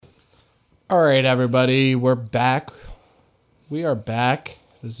All right, everybody, we're back. We are back.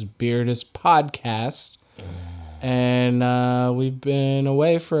 This is Beardist Podcast. And we've been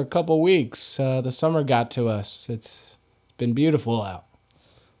away for a couple weeks. The summer got to us. It's been beautiful out.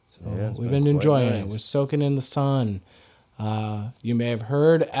 So yeah, we've been enjoying nice. it. We're soaking in the sun. You may have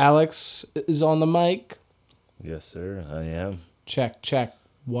heard Alex is on the mic. Yes, sir. I am. Check.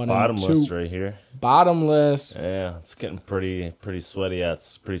 One Bottomless and two. right here. Bottomless. Yeah, it's getting pretty sweaty out.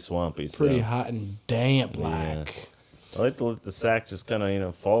 It's pretty swampy. Pretty so. hot and damp like. Yeah. I like to let the sack just kind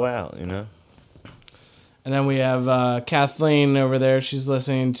of, fall out, And then we have Kathleen over there. She's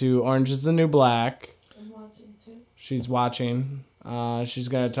listening to Orange is the New Black. I'm watching too. She's watching. She's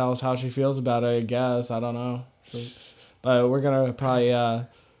going to tell us how she feels about it, I guess. I don't know. But we're going to probably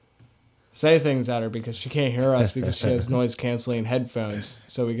say things at her because she can't hear us because she has noise-canceling headphones.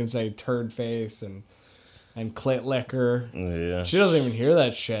 So we can say turd face and clit licker. Yeah. She doesn't even hear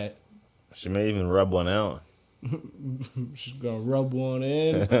that shit. She may even rub one out. She's going to rub one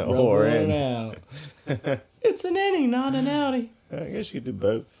in, rub Or one in. out. It's an innie, not an outie. I guess you could do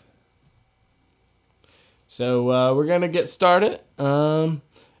both. So we're going to get started.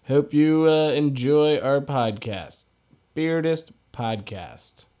 Hope you enjoy our podcast. Beardist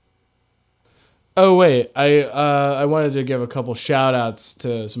Podcast. Oh, wait. I wanted to give a couple shout-outs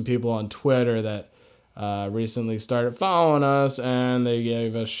to some people on Twitter that recently started following us, and they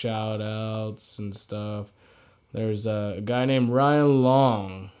gave us shout-outs and stuff. There's a guy named Ryan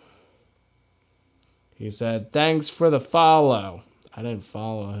Long. He said, "Thanks for the follow." I didn't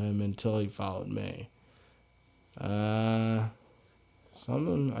follow him until he followed me.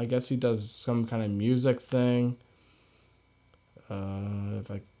 Something, I guess he does some kind of music thing.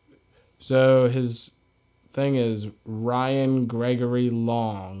 So his thing is Ryan Gregory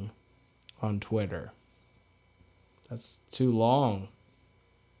Long on Twitter. That's too long.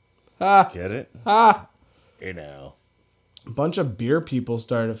 Get it? A bunch of beer people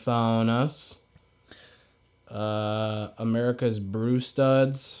started following us. America's Brew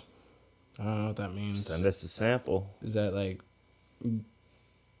Studs. I don't know what that means. Send us a sample. Is that like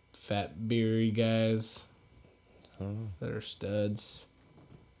fat beery guys that are studs?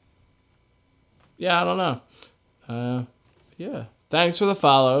 Yeah, I don't know. Yeah. Thanks for the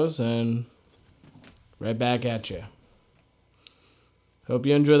follows and right back at you. Hope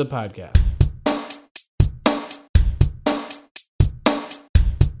you enjoy the podcast.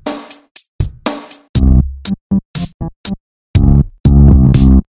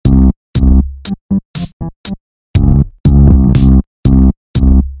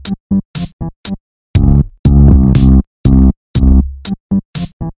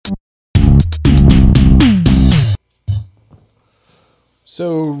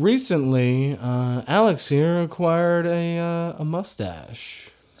 So recently, Alex here acquired a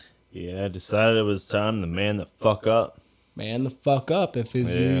mustache. Yeah, I decided it was time to man the fuck up. Man the fuck up if he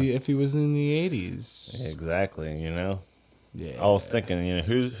was in the 80s. Yeah, exactly, Yeah. I was thinking,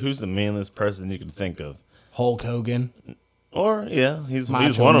 who's the manliest person you could think of? Hulk Hogan. Or, yeah, he's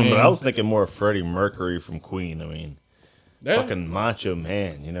Macho one of them, but Man. I was thinking more of Freddie Mercury from Queen. Fucking macho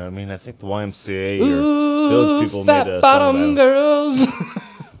man, you know what I mean? I think the YMCA or Village People made a bottom song about him. girls.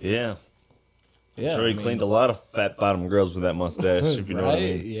 Yeah. Yeah, Sure, he cleaned a lot of fat bottom girls with that mustache, if you know what I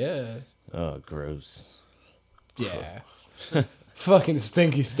mean. Yeah. Oh, gross. Yeah. Fucking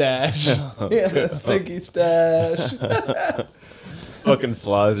stinky stash. Yeah, stinky stash. Fucking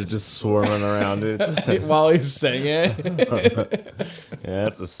flies are just swarming around it. While he's singing. Yeah,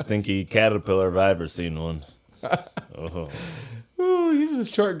 that's a stinky caterpillar if I've ever seen one. Oh, Ooh, he was a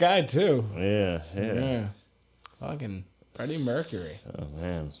short guy, too. yeah. Fucking Freddie Mercury. Oh,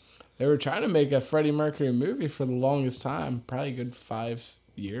 man. They were trying to make a Freddie Mercury movie for the longest time. Probably a good 5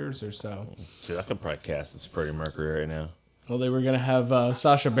 years or so. Dude, I could probably cast as Freddie Mercury right now. Well, they were going to have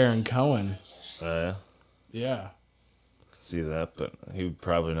Sacha Baron Cohen. Yeah. Yeah. Could see that, but he would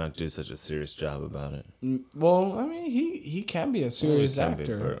probably not do such a serious job about it. Well, I mean, he can be a serious It can be,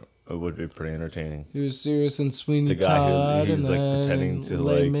 actor. but it would be pretty entertaining. He was serious in Sweeney The guy who- Todd. he's, and like, then pretending to,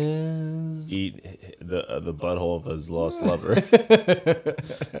 Les like, Mis. Eat the butthole of his lost lover.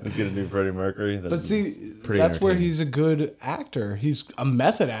 He's gonna do Freddie Mercury. But see, pretty that's where entertaining. he's a good actor. He's a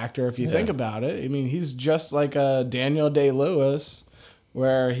method actor, if you think about it. I mean, he's just like a Daniel Day-Lewis,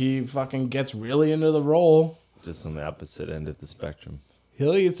 where he fucking gets really into the role. Just on the opposite end of the spectrum.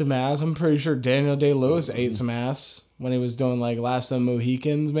 He'll eat some ass. I'm pretty sure Daniel Day-Lewis ate some ass when he was doing like Last of the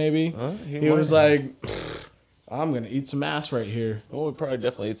Mohicans, maybe. He was like, I'm going to eat some ass right here. Well, we probably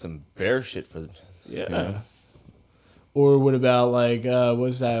definitely eat some bear shit for. Yeah. Or what about like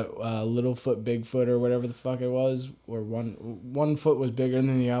was that Littlefoot, Bigfoot, or whatever the fuck it was, or one foot was bigger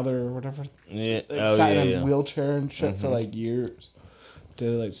than the other, or whatever. Yeah, Like, sat in a wheelchair and shit for like years to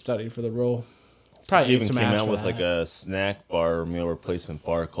like study for the role. Probably He ate even some came ass out for with that. like a snack bar or meal replacement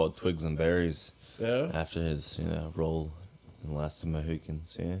bar called Twigs and Berries Yeah. after his role in The Last of the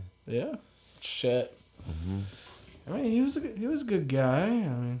Mohicans. Yeah. Yeah. Shit. I mean, he was a good guy. I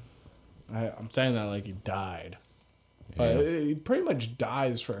mean, I'm saying that like he died, but he pretty much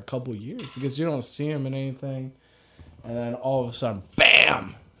dies for a couple years because you don't see him in anything, and then all of a sudden,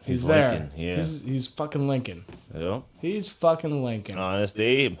 bam, he's there. Lincoln, yeah. He's fucking Lincoln. Yep. He's fucking Lincoln. Honest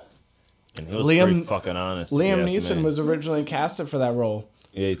Abe. And he was Liam- pretty fucking honest. Liam if you ask Neeson me. was originally casted for that role.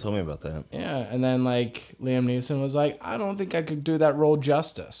 Yeah, he told me about that. Yeah, and then like Liam Neeson was like, I don't think I could do that role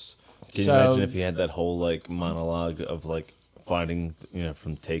justice. Can you imagine if he had that whole like monologue of like finding,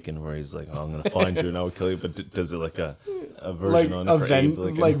 from Taken, where he's like, "Oh, I'm gonna find you and I will kill you," but does it like a version like on a it for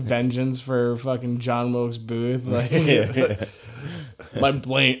Abe, like vengeance for fucking John Wilkes Booth. Like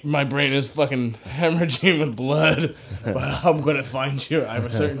my brain is fucking hemorrhaging with blood, but I'm gonna find you. I have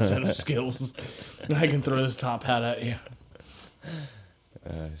a certain set of skills. I can throw this top hat at you.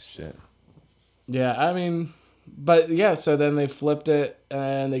 Shit. Yeah, I mean, but yeah. So then they flipped it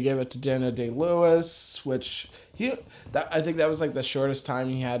and they gave it to Daniel Day-Lewis, which I think that was like the shortest time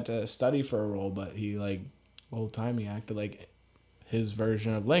he had to study for a role, but he like the whole time he acted like his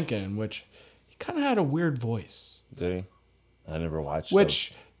version of Lincoln, which he kind of had a weird voice. Did he? I never watched.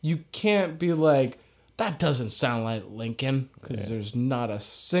 Which you can't be like, that doesn't sound like Lincoln, because there's not a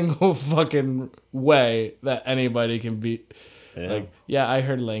single fucking way that anybody can be. Yeah. Like, yeah, I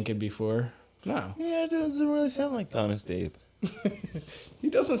heard Lincoln before. No. Yeah, it doesn't really sound like Honest Abe. He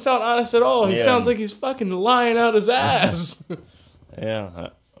doesn't sound honest at all. He Yeah. sounds like he's fucking lying out his ass. Yeah.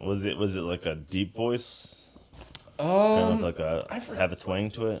 Was it like a deep voice? Kind of like have a twang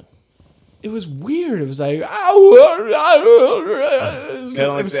to it? It was weird. It was like, it was,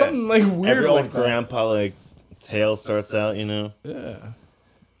 Kinda it was something like weird. Every like old that. grandpa like tale starts out, Yeah.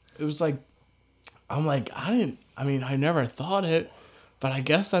 It was like, I'm like, I never thought it, but I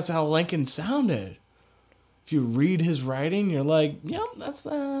guess that's how Lincoln sounded. If you read his writing, you're like, yep, that's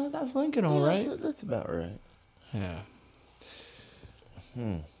Lincoln, all right. That's about right. Yeah.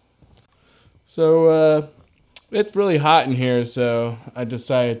 So it's really hot in here, so I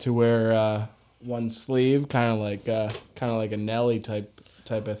decided to wear one sleeve, kind of like a Nelly type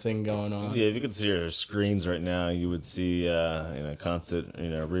of thing going on. Yeah, if you could see our screens right now, you would see constant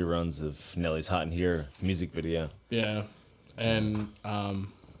reruns of Nelly's "Hot in Here" music video. Yeah, and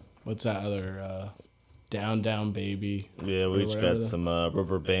what's that other Down Down Baby? Yeah, we each whatever got some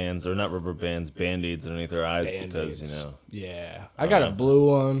rubber bands, or not rubber bands, Band-Aids underneath our eyes because Yeah, I got a blue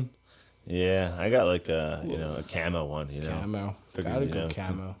one. Yeah, I got like a camo one. Camo. Figured, Gotta go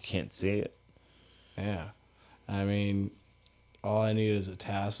camo. Can't see it. Yeah, I mean, all I need is a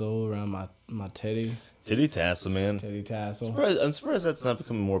tassel around my titty. Titty tassel, man. Titty tassel. I'm surprised that's not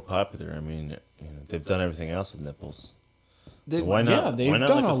becoming more popular. I mean, they've done everything else with nipples. Why not? Yeah, they've Why not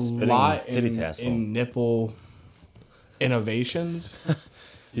done like a spitting lot titty tassel? in nipple innovations.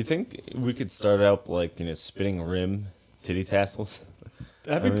 You think we could start out like spitting rim titty tassels?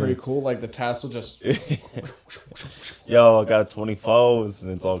 That'd be pretty cool. Like the tassel just Yo, I got a 24,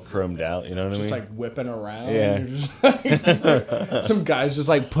 and it's all chromed out. You know what I mean? like whipping around. Yeah. You're just like, some guy's just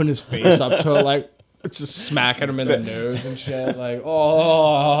like putting his face up to it, like just smacking him in the nose and shit. Like,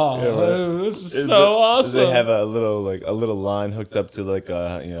 this is so awesome. They have a little line hooked up to like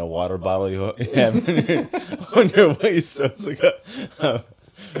a water bottle you have on your waist, so it's like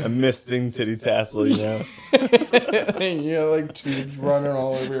a misting titty tassel, And like tubes running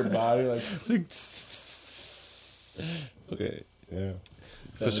all over your body, like. Okay, yeah.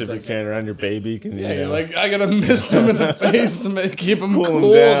 Especially if you're carrying around your baby, Yeah, you're like, I gotta mist him in the face to keep him Cool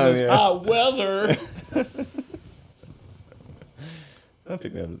cool him down, in this yeah. hot weather. I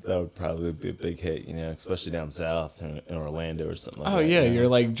think that would probably be a big hit, especially down south in Orlando or something like that. Oh yeah, you're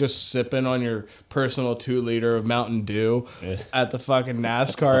like just sipping on your personal 2 liter of Mountain Dew at the fucking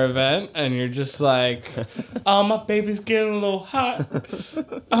NASCAR event, and you're just like, "Oh, my baby's getting a little hot.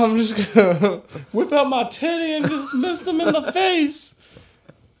 I'm just gonna whip out my titty and just mist him in the face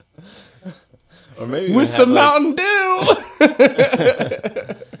Or maybe with some Mountain Dew."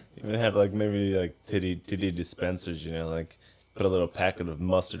 Even have maybe titty dispensers, like put a little packet of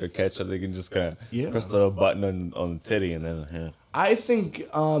mustard or ketchup. They can just kind of press the little button on the titty and then. I think,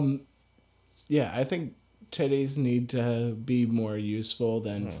 I think titties need to be more useful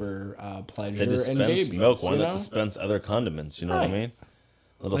than for pleasure They and dispense babies. milk. Why you not know? dispense other condiments? You know what I Right. mean?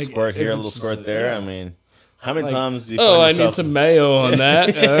 A little Like, squirt if here, a it's little just- squirt there. yeah. I mean, How many Like, times do you oh, find I yourself... need some mayo on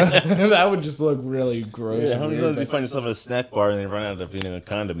that. That would just look really gross. Yeah, and how many weird, times do you but- find yourself at a snack bar and then run out of a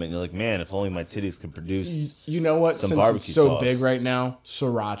condiment and you're like, man, if only my titties could produce You know what? some Since barbecue it's so sauce. big right now,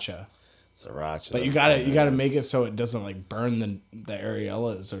 sriracha. Sriracha. But you gotta make it so it doesn't like burn the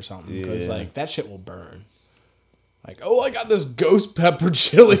areolas or something, because Yeah. like that shit will burn. Like, oh, I got this ghost pepper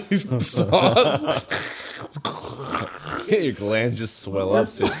chili sauce. Your glands just swell up,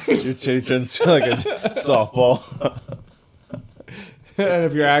 so your titty turns to like a softball. And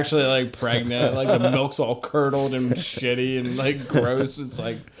if you're actually like pregnant, like the milk's all curdled and shitty and like gross, it's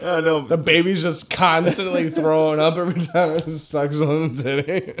like Oh no, the baby's just constantly throwing up every time it sucks on the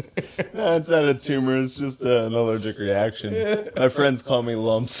titty. no, it's not a tumor. It's just an allergic reaction. My friends call me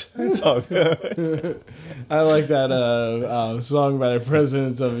lumps. It's all good. I like that song by the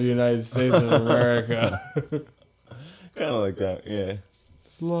presidents of the United States of America. Kind of like that, yeah.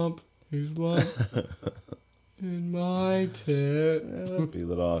 Lump, he's lump in my tit. Yeah, that'd be a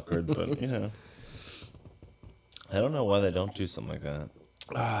little awkward, but I don't know why they don't do something like that.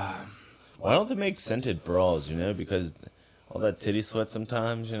 Why don't they make scented bras? Because all that titty sweat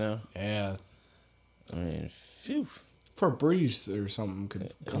sometimes. Yeah, I mean, phew. Febreze or something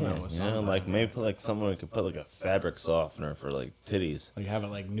could come out with something. like maybe put like someone could put like a fabric softener for like titties. Like have it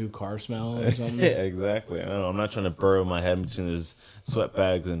like new car smell or something. Yeah, exactly. I don't know. I'm not trying to burrow my head between these sweat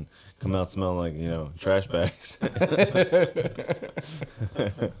bags and come out smelling like trash bags.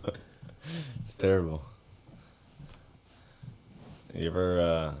 It's terrible. You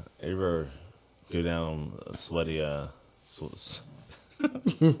ever go down a sweaty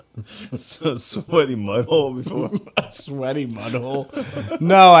sweaty mud hole before? Sweaty mud hole?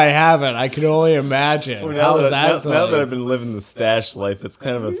 No, I haven't. I can only imagine. How's that? Now that I've been living the stash life, it's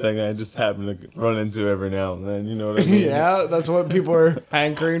kind of a thing I just happen to run into every now and then. You know what I mean? Yeah, that's what people are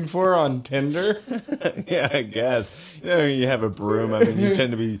hankering for on Tinder. Yeah, I guess. You have a broom. I mean, you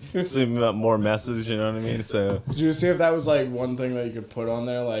tend to be sweeping up more messes. You know what I mean? So Did you see if that was like one thing that you could put on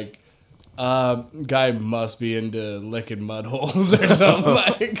there, like? Guy must be into licking mud holes or something.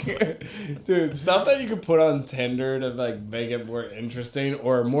 Like, dude, stuff that you could put on Tinder to like make it more interesting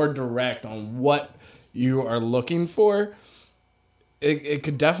or more direct on what you are looking for. It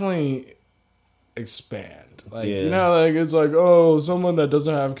could definitely expand. Like, Yeah. like it's like, oh, someone that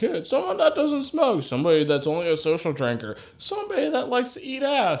doesn't have kids, someone that doesn't smoke, somebody that's only a social drinker, somebody that likes to eat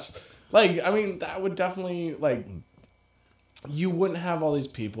ass. Like, I mean, that would definitely like. You wouldn't have all these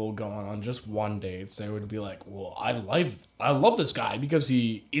people going on just one date. They would be like, well, I love this guy because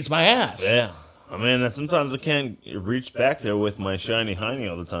he eats my ass. yeah. I mean, sometimes I can't reach back there with my shiny hiney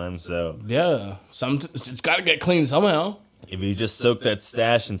all the time. So Yeah. It's got to get clean somehow. if you just soak that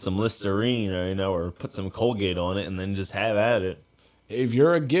stash in some Listerine, or put some Colgate on it, and then just have at it. If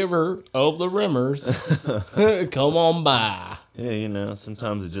you're a giver of the rimmers, come on by. Yeah,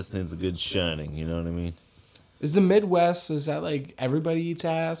 sometimes it just needs a good shining. You know what I mean? Is the Midwest, is that like everybody eats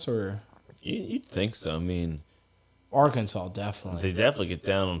ass or? You'd think so. I mean, Arkansas, definitely. they definitely get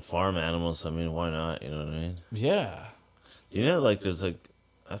down on farm animals. I mean, why not? You know what I mean? Yeah. There's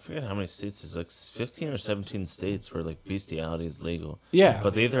I forget how many states. There's like 15 or 17 states where like bestiality is legal. Yeah.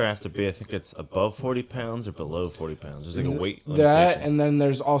 But they either have to be, I think it's above 40 pounds or below 40 pounds. There's like a weight That, limitation. and then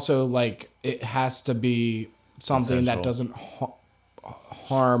there's also like, it has to be something that Consensual. doesn't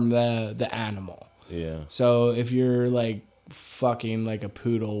harm the animal. Yeah. So if you're like fucking like a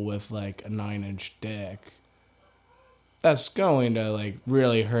poodle with like a 9-inch dick, that's going to like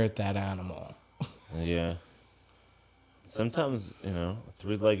really hurt that animal. Yeah. Sometimes, a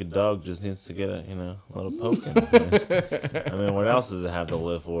three-legged dog just needs to get a little poking. I mean, what else does it have to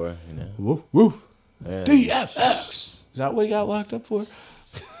live for, Woo woo. Yeah. DFX. Is that what he got locked up for?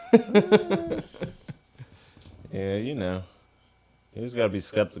 Yeah, you just got to be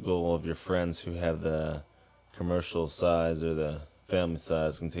skeptical of your friends who have the commercial size or the family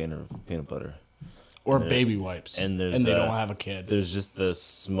size container of peanut butter. Or There- baby wipes. and there's, they don't have a kid. There's just the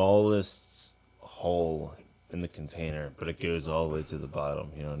smallest hole in the container, but it goes all the way to the bottom.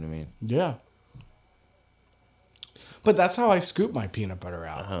 You know what I mean? Yeah. But that's how I scoop my peanut butter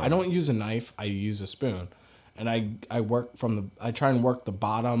out. Uh-huh. I don't use a knife. I use a spoon. And I try and work the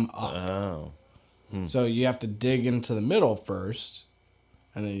bottom up. Oh. So you have to dig into the middle first,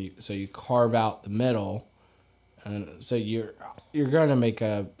 and then you carve out the middle, and so you're gonna make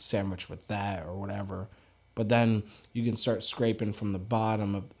a sandwich with that or whatever, but then you can start scraping from the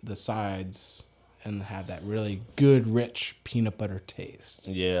bottom of the sides and have that really good rich peanut butter taste.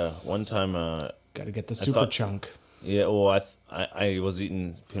 Yeah, one time, Got to get the super chunk. yeah, well, I was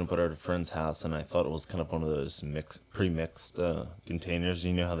eating peanut butter at a friend's house, and I thought it was kind of one of those pre-mixed containers.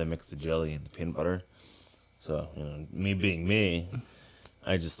 You know how they mix the jelly and the peanut butter? So, me being me,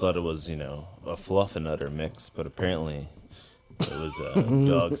 I just thought it was, a Fluffernutter mix, but apparently it was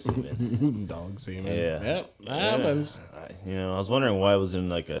dog semen. Dog semen. Yeah. Yep, that happens. I was wondering why it was in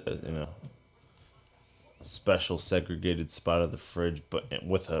like a, special segregated spot of the fridge, but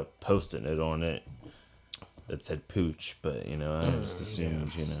with a Post-it note on it that said pooch, but, I just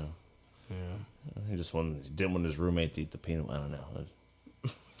assumed, Yeah. he didn't want his roommate to eat the peanut. I don't know.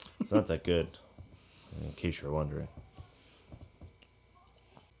 It's not that good, in case you're wondering.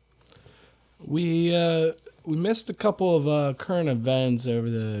 We missed a couple of current events over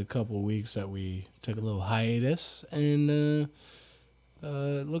the couple of weeks that we took a little hiatus, and it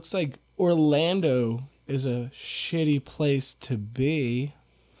looks like Orlando is a shitty place to be.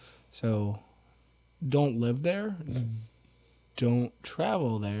 So don't live there. Don't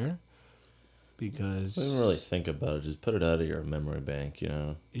travel there. Because I didn't really think about it. Just put it out of your memory bank,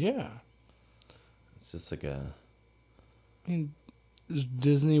 Yeah. It's just like I mean, is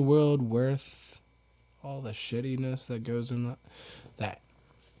Disney World worth all the shittiness that goes in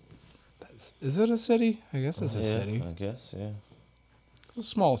is it a city? I guess it's a city. I guess, yeah. It's a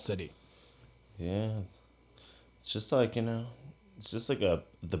small city. Yeah. It's just like, it's just like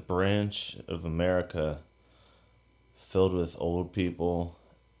the branch of America filled with old people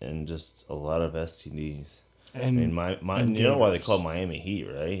and just a lot of STDs. And I mean, you know why they call it Miami Heat,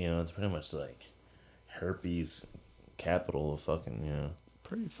 right? It's pretty much like herpes capital of fucking,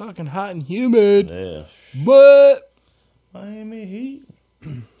 pretty fucking hot and humid. Yeah. But Miami Heat.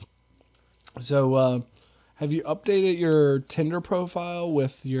 So, have you updated your Tinder profile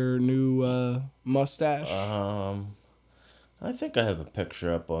with your new mustache? I think I have a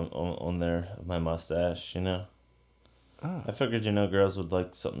picture up on there of my mustache, Ah. I figured, girls would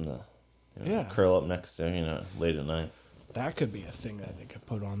like something to curl up next to, late at night. That could be a thing that they could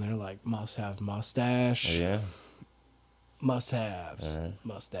put on there, like must have mustache. Yeah. Must haves. All right.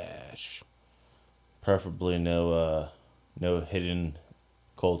 Mustache. Preferably no hidden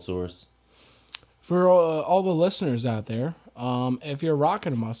cold sores. For all the listeners out there, if you're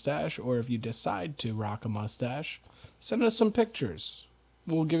rocking a mustache or if you decide to rock a mustache, send us some pictures.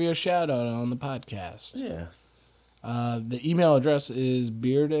 We'll give you a shout out on the podcast. Yeah. The email address is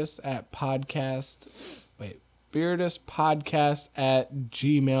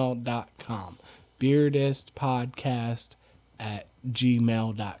beardispodcast@gmail.com.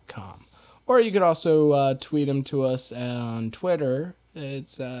 beardispodcast@gmail.com. Or you could also tweet them to us on Twitter.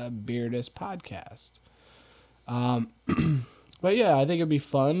 It's Beardist Podcast. But yeah, I think it'd be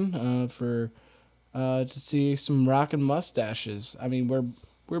fun to see some rockin' mustaches. I mean, we're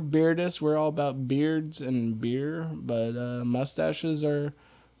beardists. We're all about beards and beer, but mustaches are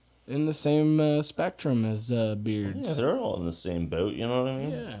in the same spectrum as beards. Yeah, they're all in the same boat. You know what I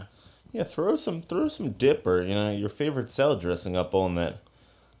mean? Yeah. Yeah, throw some dip or your favorite salad dressing up on that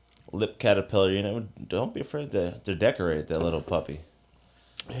lip caterpillar. Don't be afraid to decorate that little puppy.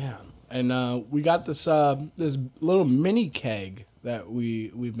 Yeah, and we got this this little mini keg that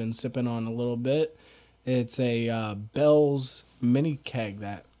we've been sipping on a little bit. It's a Bell's mini keg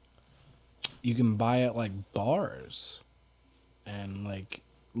that you can buy at like bars and like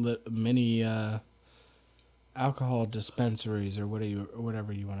mini alcohol dispensaries or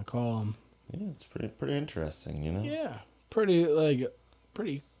whatever you want to call them. Yeah, it's pretty interesting, Yeah, pretty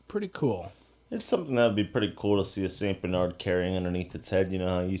cool. It's something that would be pretty cool to see a Saint Bernard carrying underneath its head.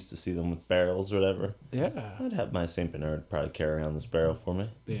 How I used to see them with barrels or whatever. Yeah, I'd have my Saint Bernard probably carry on this barrel for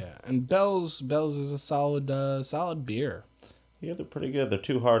me. yeah, and Bell's is a solid beer. Yeah, they're pretty good. They're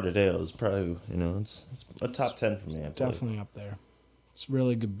too hard to do. It's probably it's a top 10 for me. I believe. Definitely up there. It's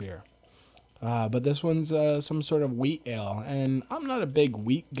really good beer. But this one's some sort of wheat ale, and I'm not a big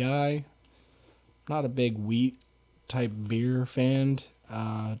wheat guy. Not a big wheat type beer fan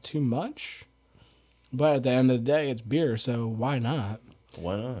too much. But at the end of the day, it's beer, so why not?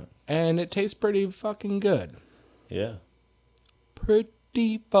 Why not? And it tastes pretty fucking good. Yeah.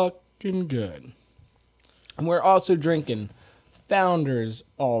 Pretty fucking good. And we're also drinking Founders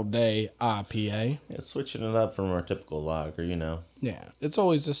All Day IPA. Yeah, switching it up from our typical lager, Yeah, it's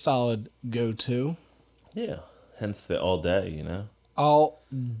always a solid go-to. Yeah, hence the all day, All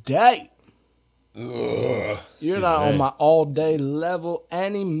day. Ugh, You're not on my all-day level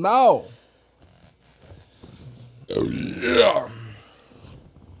anymore. Oh,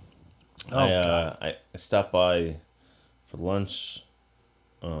 yeah. I stopped by for lunch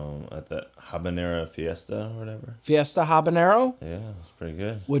at that Habanero Fiesta or whatever. Fiesta Habanero? Yeah, it was pretty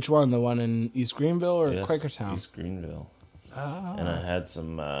good. Which one? The one in East Greenville or Yes, Quakertown? East Greenville. Ah. And I had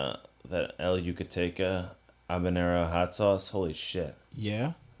some that El Yucateca Habanero hot sauce. Holy shit.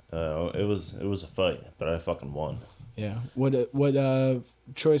 Yeah? It was a fight, but I fucking won. Yeah. What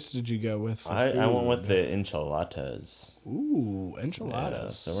choice did you go with? For I went food? with the enchiladas. Ooh,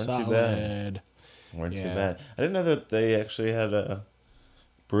 enchiladas. Yeah, they weren't too Solid. Weren't too Yeah. bad. I didn't know that they actually had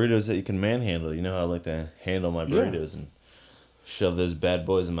burritos that you can manhandle. You know how I like to handle my burritos and shove those bad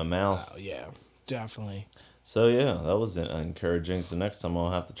boys in my mouth. Oh yeah, definitely. So yeah, that was encouraging. So next time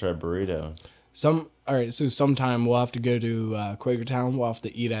I'll have to try burrito. All right. So sometime we'll have to go to Quakertown. We'll have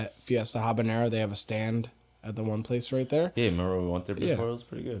to eat at Fiesta Habanero. They have a stand at the one place right there. Yeah, remember we went there before? Yeah. It was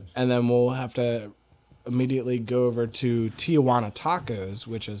pretty good. And then we'll have to immediately go over to Tijuana Tacos,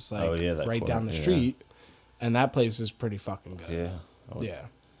 which is like that right corner, down the yeah. street. And that place is pretty fucking good. Yeah. Oh, Yeah.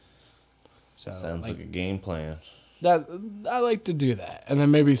 So Sounds like a game plan. that I like to do that. And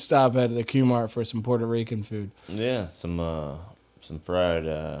then maybe stop at the Q Mart for some Puerto Rican food. Yeah, some fried.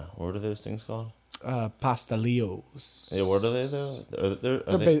 What are those things called? Pastelillos. Yeah, what are they though?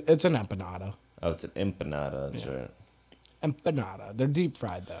 Are they? It's an empanada. Oh, it's an empanada. That's right. Empanada. They're deep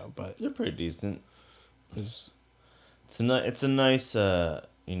fried though, but They're pretty decent. it's It's a nice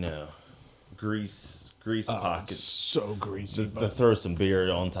grease pocket. so greasy. To throw some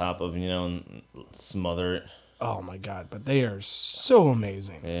beer on top of, and smother it. Oh my god! But they are so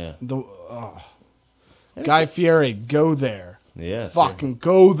amazing. Yeah. Guy Fieri, go there. Yeah. Fucking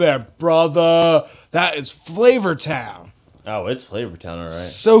go there, brother. That is Flavor Town. Oh, it's Flavortown, all right.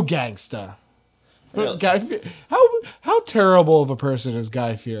 So gangsta. Yeah. How terrible of a person is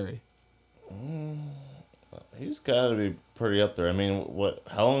Guy Fieri? He's got to be pretty up there. I mean,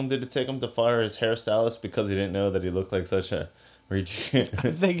 how long did it take him to fire his hairstylist because he didn't know that he looked like such a I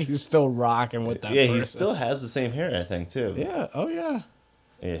think he's still rocking with that. Yeah, person. he still has the same hair, I think, too. Yeah. Oh yeah.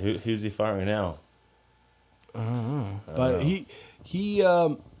 Yeah, who's he firing now? But he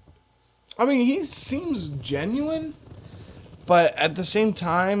I mean, he seems genuine, but at the same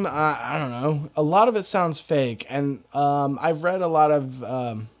time, I don't know. A lot of it sounds fake, and I've read a lot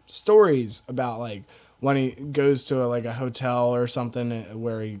of stories about like when he goes to a hotel or something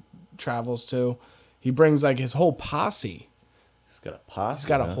where he travels to, he brings like his whole posse. He's got a posse. He's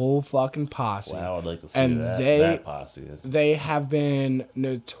got a huh? whole fucking posse. Wow, I'd like to see And that posse. They have been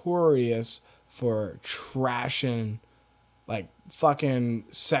notorious for trashing, like fucking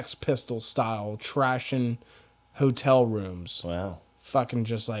Sex Pistol style, trashing hotel rooms. Wow. Fucking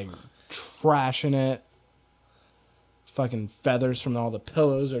just like trashing it. Fucking feathers from all the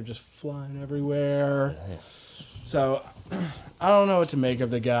pillows are just flying everywhere. Yeah. So I don't know what to make of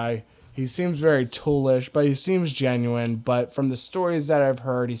the guy. He seems very toolish, but he seems genuine. But from the stories that I've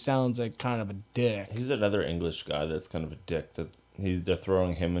heard, he sounds like kind of a dick. He's another English guy that's kind of a dick. They're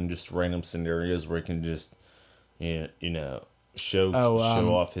throwing him in just random scenarios where he can just, show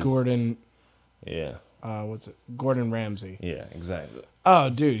off his. Gordon. Yeah. What's it? Gordon Ramsay. Yeah, exactly. Oh,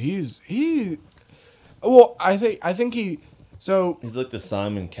 dude, he. Well, I think he. So He's like the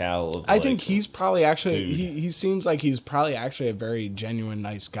Simon Cowell of. I think he's probably actually food. he seems like he's probably actually a very genuine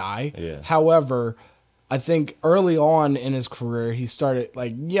nice guy. Yeah. However, I think early on in his career he started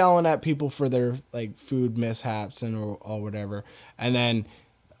like yelling at people for their like food mishaps or whatever, and then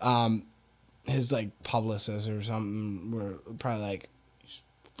his like publicist or something were probably like,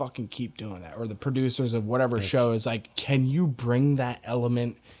 fucking keep doing that, or the producers of whatever show is like, can you bring that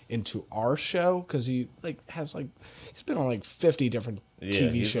element into our show? Because he like has like he's been on like 50 different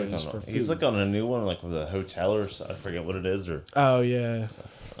TV he's shows like for food. He's like on a new one, like with a hotel or I forget what it is, or Oh yeah,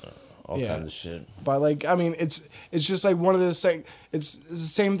 all Yeah. kinds of shit. but like I mean, it's just like one of those things. It's the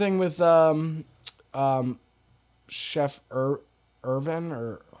same thing with Chef Irvin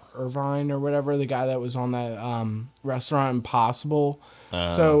or Irvine or whatever, the guy that was on that Restaurant Impossible.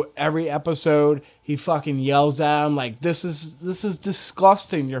 So every episode he fucking yells at him like, this is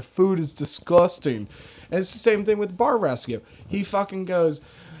disgusting, your food is disgusting. And it's the same thing with Bar Rescue. He fucking goes,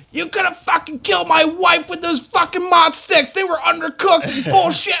 you could have fucking killed my wife with those fucking mod sticks, they were undercooked and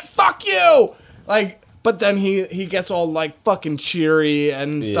bullshit, fuck you. Like, but then he gets all like fucking cheery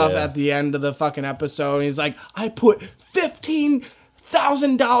and stuff Yeah. at the end of the fucking episode. He's like, I put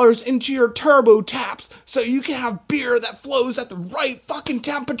 $15,000 into your turbo taps so you can have beer that flows at the right fucking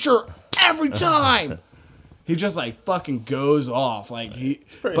temperature every time. He just like fucking goes off like he.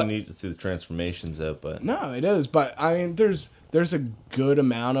 It's pretty but, neat to see the transformations though, but No, it is, but I mean, there's a good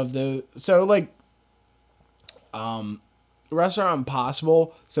amount of the so like, Restaurant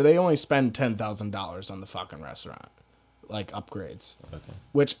Impossible. So they only spend $10,000 on the fucking restaurant, like upgrades, okay.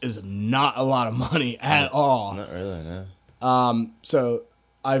 which is not a lot of money at all. Not really, no. So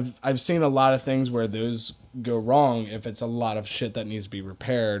I've seen a lot of things where those go wrong if it's a lot of shit that needs to be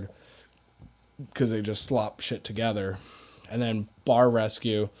repaired because they just slop shit together. and then Bar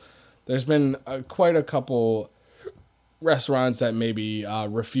Rescue. There's been quite a couple restaurants that maybe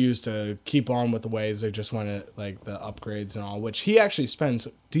refuse to keep on with the ways. They just want to, like, the upgrades and all, which he actually spends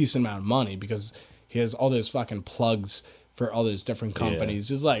a decent amount of money because he has all those fucking plugs for all those different companies.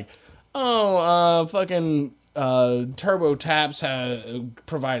 Just like, fucking TurboTaps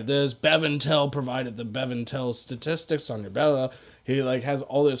provided this. Bevantel provided the Bevantel statistics on your Bella. He, like, has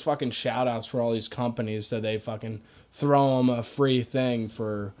all those fucking shout-outs for all these companies, so they fucking throw him a free thing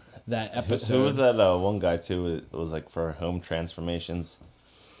for that episode. Who was that one guy, too? It was, like, for home transformations,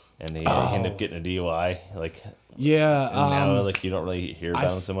 and he ended up getting a DUI. Like, yeah. and now, like, you don't really hear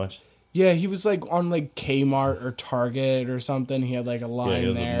about him so much. Yeah, he was, like, on, like, Kmart or Target or something. He had, like, a line there. Yeah, he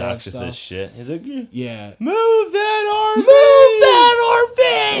was obnoxious as shit. He's like, yeah. Move that RV! Move that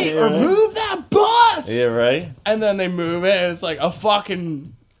RV! Yeah, or right. move that bus! Yeah, right? And then they move it, and it's, like, a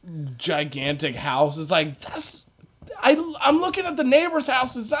fucking gigantic house. It's like, I'm looking at the neighbor's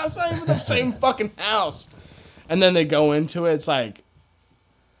houses. That's not even the same fucking house. And then they go into it. It's like,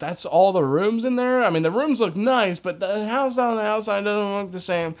 that's all the rooms in there? I mean, the rooms look nice, but the house on the outside doesn't look the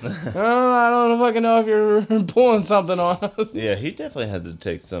same. I don't fucking know if you're pulling something on us. Yeah, he definitely had to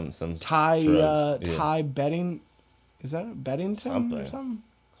take some Thai drugs. betting. Is that a betting or something?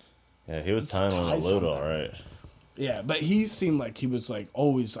 Yeah, he was tying on the load all right. Yeah, but he seemed like he was, like,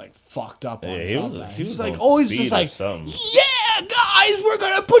 always, like, fucked up on something. He was like on always speed just or like, something. yeah, guys, we're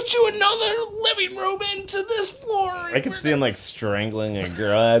gonna put you another living room into this floor. I could see him, like, strangling a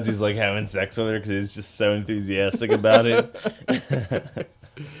girl as he's, like, having sex with her because he's just so enthusiastic about it.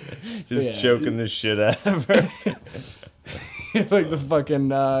 Just choking the shit out of her. Like the fucking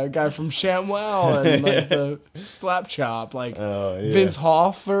guy from ShamWow and, like, the Slap Chop, like Vince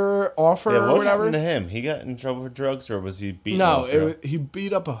Hoffer Yeah, or what whatever. happened to him? He got in trouble for drugs, or was he beaten? He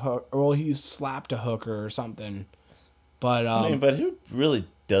beat up a hooker. Well, he slapped a hooker or something. But I mean, but who really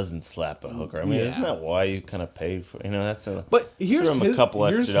doesn't slap a hooker? I mean, isn't that why you kind of pay for? That's a. But here's throw him a couple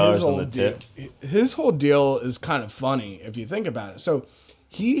extra dollars on the tip. His whole deal is kind of funny if you think about it. So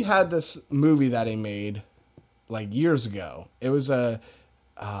he had this movie that he made, like, years ago. It was the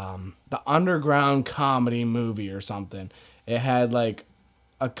underground comedy movie or something. It had, like,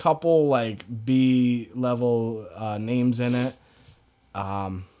 a couple, like, B level names in it.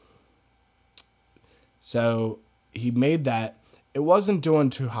 So he made that. It wasn't doing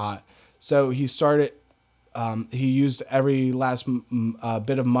too hot. So he started, he used every last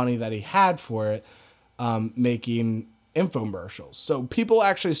bit of money that he had for it, making infomercials. So people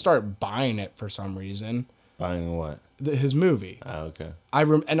actually started buying it for some reason. Buying what? His movie. Oh, okay.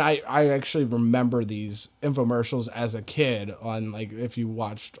 I actually remember these infomercials as a kid on, like, if you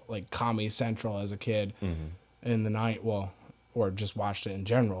watched, like, Comedy Central as a kid in the night, or just watched it in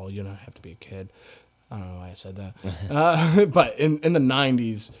general. You don't have to be a kid. I don't know why I said that. But in the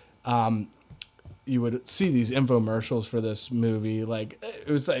 90s, you would see these infomercials for this movie. Like, it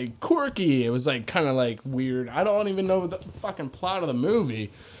was, like, quirky. It was, like, kind of, like, weird. I don't even know the fucking plot of the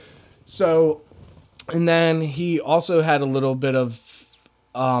movie. So, and then he also had a little bit of,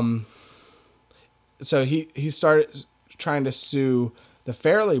 so he started trying to sue the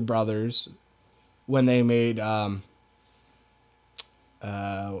Farrelly brothers when they made, I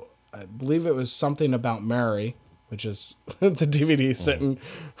believe it was Something About Mary, which is the DVD sitting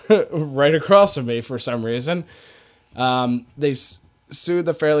right across from me for some reason. They sued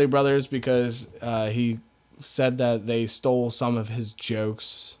the Farrelly brothers because he said that they stole some of his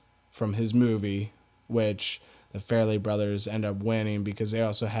jokes from his movie, which the Farrelly brothers end up winning because they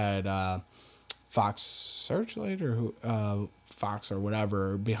also had Fox Searchlight or Fox or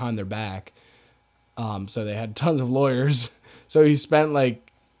whatever behind their back. So they had tons of lawyers. So he spent, like,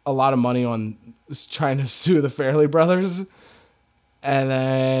 a lot of money on trying to sue the Farrelly brothers. And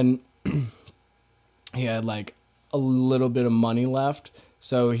then he had, like, a little bit of money left.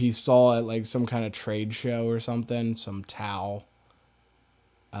 So he saw at, like, some kind of trade show or something, some towel.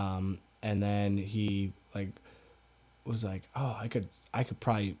 And then he, like, was like, oh, I could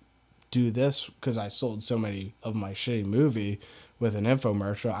probably do this because I sold so many of my shitty movie with an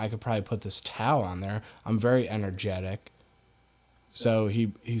infomercial. I could probably put this towel on there. I'm very energetic. So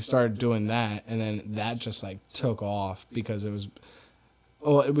he started doing that, and then that just, like, took off because it was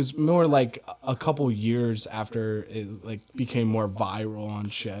more like a couple years after it, like, became more viral on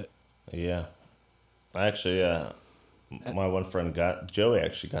shit. Yeah. Actually, my one friend Joey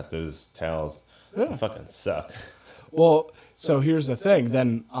actually got those towels. Yeah. They fucking suck. Well, so here's the thing.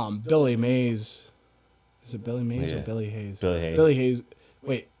 Then Billy Mays, is it Billy Mays or Billy Hayes? Billy Hayes. Billy Hayes.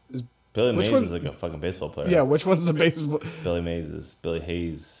 Wait, Billy Which Mays one- is like a fucking baseball player. Yeah, which one's the baseball? Billy Mays is Billy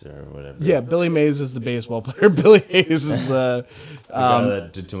Hayes or whatever. Yeah, Billy Mays is the baseball player. Billy Hayes is the. The guy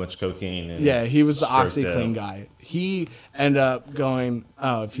that did too much cocaine. And Yeah, he was the stroked OxyClean out. guy. He ended up going,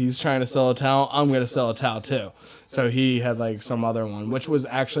 oh, if he's trying to sell a towel, I'm going to sell a towel too. So he had like some other one, which was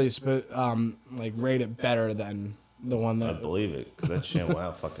actually like rated better than the one I that. believe it, because that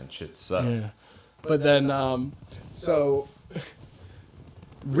ShamWow fucking shit sucked. Yeah. But then, so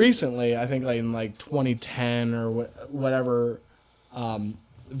recently, I think like in like 2010 or whatever,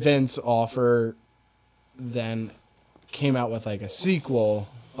 Vince Offer then came out with like a sequel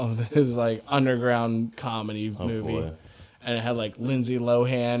of his like underground comedy movie. Boy. And it had like Lindsay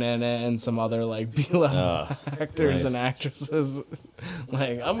Lohan in it and some other like B-level actors and nice. actresses.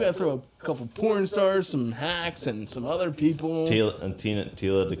 Like, I'm going to throw a couple porn stars, some hacks, and some other people.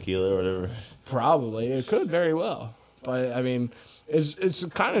 Tila Tequila or whatever. Probably. It could very well. But, I mean, it's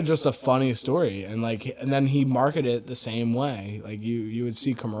kind of just a funny story. And then he marketed it the same way. Like, you would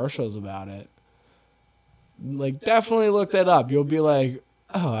see commercials about it. Like, definitely look that up. You'll be like,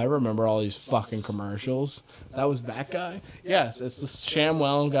 oh, I remember all these fucking commercials. That was that guy? Yes, it's the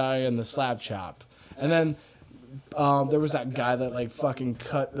ShamWow guy and the Slap Chop. And then there was that guy that, like, fucking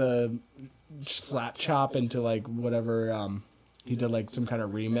cut the Slap Chop into, like, whatever... he did, like, some kind of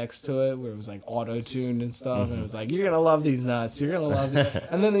remix to it where it was, like, auto-tuned and stuff. And it was like, you're going to love these nuts. You're going to love it.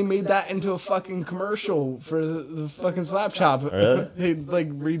 And then they made that into a fucking commercial for the fucking Slap Chop. Really? They, like,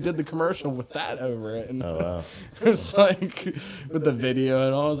 redid the commercial with that over it. And Oh, wow. it's like, with the video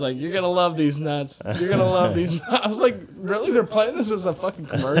and all, I was like, you're going to love these nuts. You're going to love these nuts. I was like, really? They're playing this as a fucking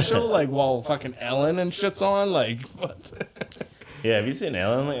commercial? Like, while fucking Ellen and shit's on? Like, what? Yeah, have you seen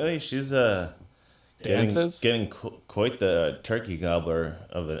Ellen lately? She's Dances? getting quite the turkey gobbler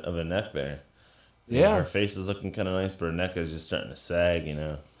of a neck there. You know, Yeah. her face is looking kind of nice, but her neck is just starting to sag, you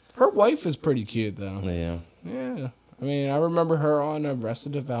know. Her wife is pretty cute, though. Yeah. Yeah. I mean, I remember her on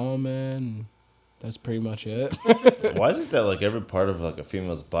Arrested Development. And that's pretty much it. Why is it that like every part of like a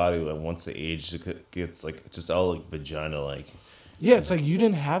female's body, like, once they age, it gets like just all like vagina-like? Yeah, it's like you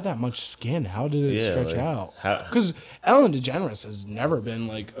didn't have that much skin. How did it Yeah, stretch like, out? how- Because Ellen DeGeneres has never been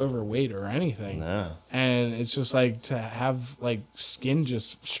like overweight or anything. No. And it's just like to have like skin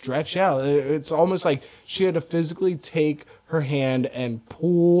just stretch out. It's almost like she had to physically take her hand and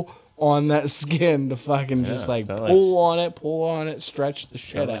pull on that skin to fucking just it's like not pull on it, stretch the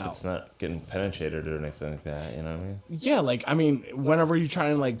shit Like out. it's not getting penetrated or anything like that, you know what I mean? Yeah, like I mean, whenever you try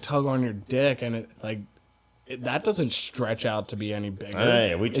and like tug on your dick and it like that doesn't stretch out to be any bigger.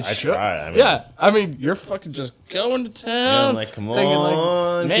 I should. try. I mean, Yeah, I mean, you're fucking just going to town. Yeah, I'm like, come thinking,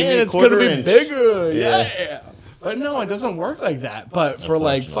 on, give me man, a it's gonna be quarter inch. bigger. Yeah. Yeah. But no, it doesn't work like that. But for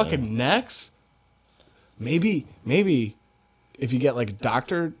like Unfortunately. fucking necks, maybe if you get like a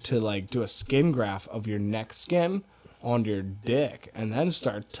doctor to like do a skin graft of your neck skin onto your dick and then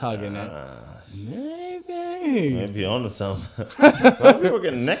start tugging it. Maybe. Maybe onto something. Why are people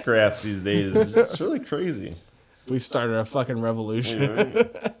getting neck grafts these days? It's really crazy. We started a fucking revolution.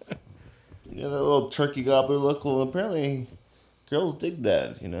 Yeah, that little turkey gobbler look. Well, apparently, girls dig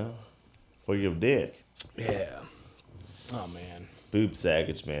that, you know, for your dick. Yeah. Oh man. Boob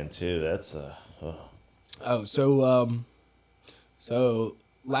saggage, man, too. That's Oh, so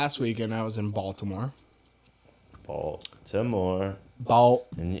last weekend I was in Baltimore. Baltimore. And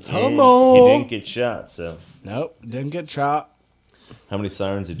Baltimore. he didn't get shot. So, Nope, didn't get shot how many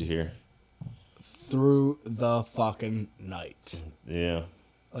sirens did you hear? through the fucking night. Yeah.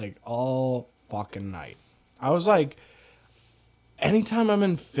 Like all fucking night. I was like, anytime I'm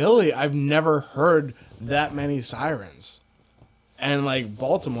in Philly, I've never heard that many sirens. And like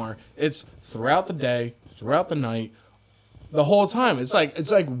Baltimore, it's throughout the day, throughout the night, the whole time. It's like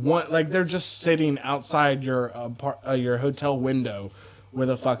one, like they're just sitting outside your hotel window with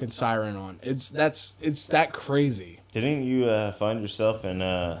a fucking siren on. It's that crazy. Didn't you find yourself in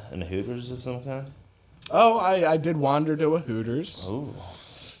a Hooters of some kind? Oh, I did wander to a Hooters. Oh.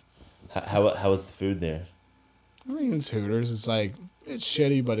 How was the food there? I mean, it's Hooters. It's like, it's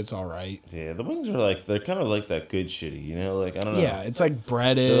shitty, but it's all right. Yeah, the wings are like, they're kind of like that good shitty, you know? Like, I don't know. Yeah, it's like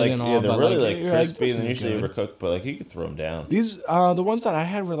breaded They're like, and all. yeah, they're but really like, like you're crispy this and is usually good. overcooked, but like you could throw them down. These the ones that I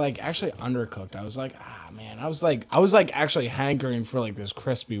had were like actually undercooked. I was like, man, I was like actually hankering for like those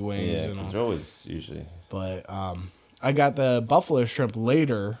crispy wings Yeah, and because all. they're always usually. But I got the buffalo shrimp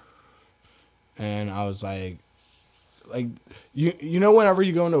later, and I was like you know whenever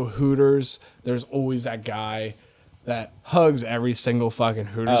you go into Hooters, there's always that guy that hugs every single fucking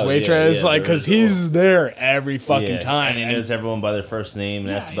Hooters Oh, yeah, waitress, yeah, like, there because is. he's there every fucking time. And he knows everyone by their first name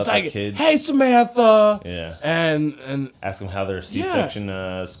and asks he's about like, their kids. "Hey, Samantha." Yeah. And Ask them how their C-section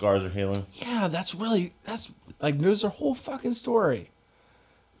scars are healing. yeah, that's like knows their whole fucking story.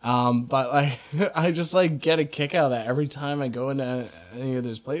 But like, I just like get a kick out of that every time I go into any of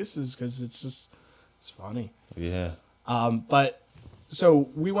those places because it's funny. Yeah. But so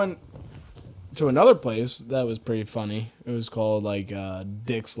we went to another place that was pretty funny. It was called like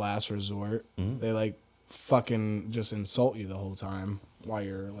Dick's Last Resort. Mm-hmm. They like fucking just insult you the whole time while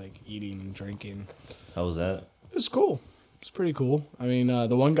you're like eating and drinking. How was that? It was cool. It's pretty cool. I mean,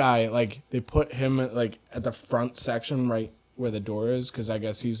 the one guy, like, they put him like at the front section right where the door is because I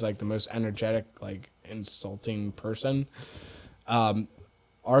guess he's like the most energetic, like insulting person.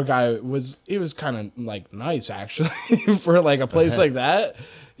 Our guy was kind of like nice actually for like a place like that.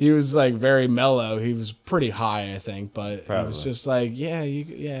 He was like very mellow. He was pretty high, I think, but Probably. it was just like, yeah,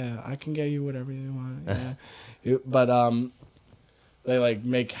 I can get you whatever you want. Yeah. But they like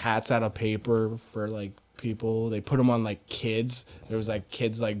make hats out of paper for like people. They put them on like kids. There was like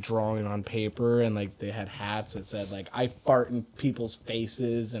kids like drawing on paper, and like they had hats that said like I fart in people's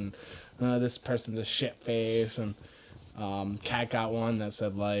faces, and this person's a shit face, and Cat got one that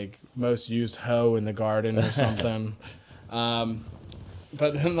said like most used hoe in the garden or something.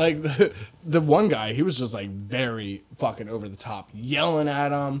 But then like the one guy, he was just like very fucking over the top, yelling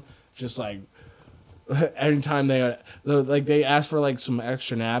at him, just like every time they asked for like some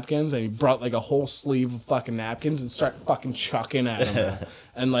extra napkins, and he brought like a whole sleeve of fucking napkins and start fucking chucking at him,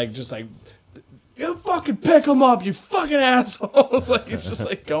 and like just like, you fucking pick them up, you fucking assholes. Like it's just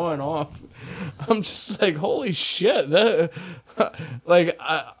like going off. I'm just like, holy shit. Like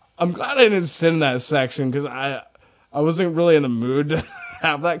I'm glad I didn't sit in that section because I wasn't really in the mood to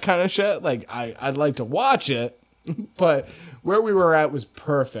have that kind of shit. Like I'd like to watch it, but where we were at was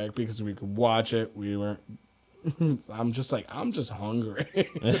perfect because we could watch it. We weren't. I'm just hungry.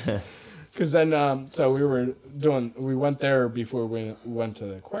 Because then, so we went there before we went to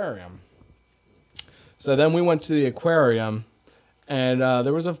the aquarium. So then we went to the aquarium, and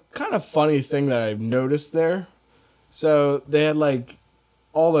there was a kind of funny thing that I've noticed there. So they had like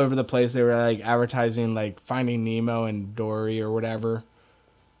all over the place. They were like advertising like Finding Nemo and Dory or whatever.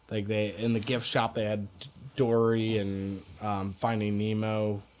 Like in the gift shop they had Dory and Finding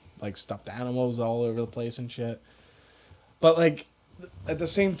Nemo, like stuffed animals all over the place and shit. But like at the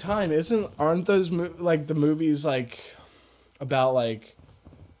same time, aren't those like the movies like about like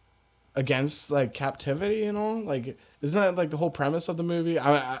against like captivity and all? Like isn't that like the whole premise of the movie?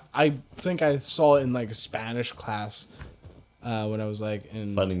 I think I saw it in like a Spanish class when I was like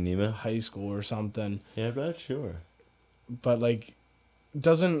in Finding Nemo? high school or something. Yeah, I'm not sure. But like,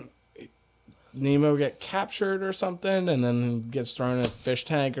 doesn't Nemo get captured or something and then gets thrown in a fish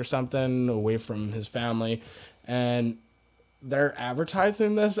tank or something away from his family, and they're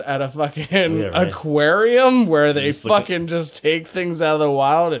advertising this at a fucking aquarium where they just take things out of the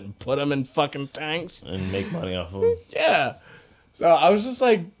wild and put them in fucking tanks and make money off of them. Yeah. So I was just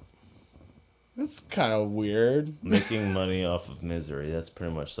like, that's kind of weird. Making money off of misery. That's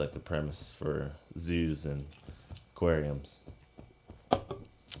pretty much like the premise for zoos and aquariums.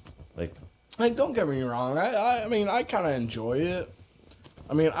 Like, don't get me wrong. I mean, I kind of enjoy it.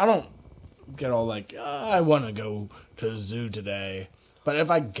 I mean, I don't get all like, I want to go to the zoo today. But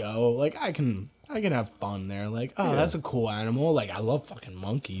if I go, like, I can have fun there. Like, that's a cool animal. Like, I love fucking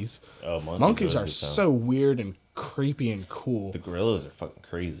monkeys. Oh, monkeys are so weird and creepy and cool. The gorillas are fucking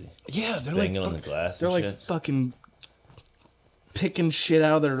crazy. Yeah, they're banging like on the glass. They're like fucking picking shit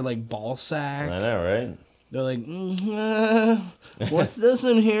out of their like ball sack. I know, right? They're like, what's this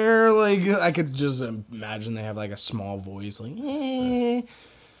in here? Like, I could just imagine they have like a small voice, like, eh.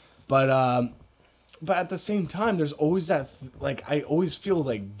 But at the same time, there's always that, like, I always feel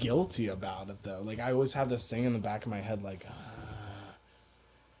like guilty about it though. Like, I always have this thing in the back of my head, like,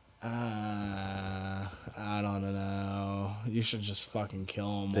 I don't know. You should just fucking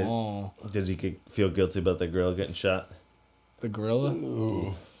kill them all. Did you feel guilty about that gorilla getting shot? The gorilla?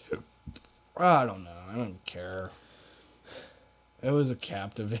 Ooh. I don't know. I don't care. It was a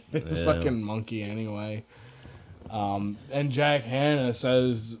captivated fucking monkey anyway. And Jack Hanna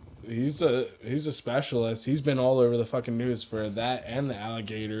says he's a specialist. He's been all over the fucking news for that and the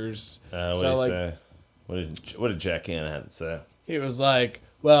alligators. What did he say? What did Jack Hanna have to say? He was like,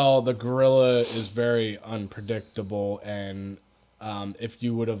 well, the gorilla is very unpredictable, and if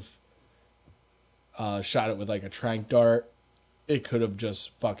you would have shot it with like a tranq dart, it could have just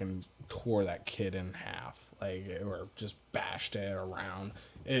fucking tore that kid in half, like, or just bashed it around.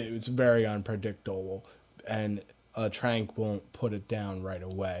 It's very unpredictable, and a trank won't put it down right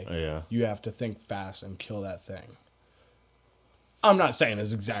away. Yeah. You have to think fast and kill that thing. I'm not saying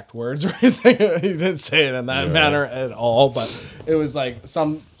his exact words or anything. He didn't say it in that manner at all, but it was like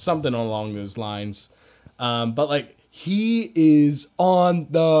something along those lines. But like he is on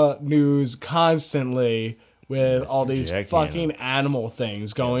the news constantly with all these fucking animal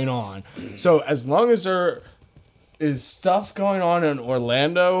things going on. So as long as there is stuff going on in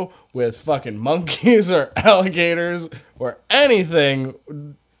Orlando with fucking monkeys or alligators or anything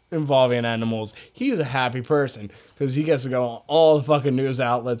involving animals, he's a happy person because he gets to go on all the fucking news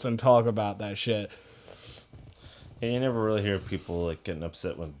outlets and talk about that shit. Yeah, you never really hear people like getting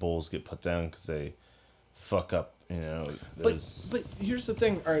upset when bulls get put down because they fuck up, you know. But here's the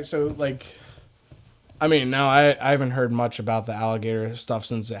thing. All right, so like, I mean, now I haven't heard much about the alligator stuff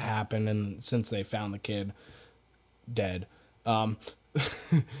since it happened and since they found the kid dead.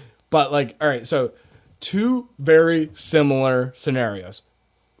 But like, all right, so two very similar scenarios.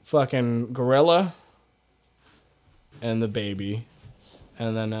 Fucking gorilla and the baby,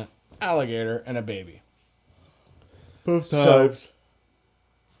 and then an alligator and a baby. both So,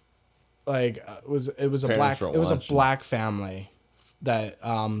 like, it was a Parents black family that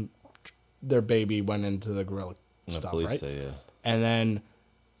their baby went into the gorilla stuff, right? So, yeah. And then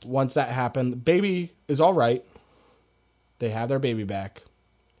once that happened, the baby is all right. They have their baby back.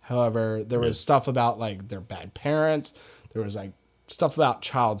 However, there was stuff about like their bad parents. There was like stuff about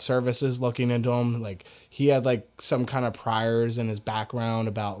child services looking into him. Like he had like some kind of priors in his background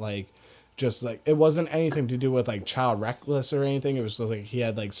about like just like it wasn't anything to do with like child reckless or anything. It was just, like he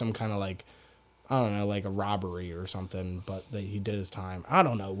had like some kind of like I don't know, like a robbery or something, but he did his time. I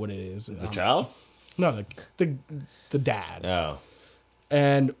don't know what it is. The child? No, the dad. Oh.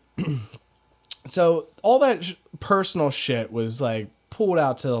 And so all that personal shit was like pulled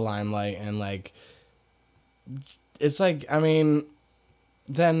out to the limelight, and like it's like, I mean,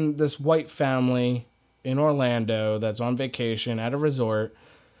 then this white family in Orlando that's on vacation at a resort,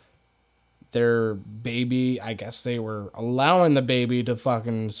 their baby, I guess they were allowing the baby to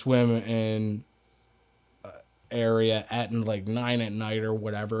fucking swim in area at like 9 at night or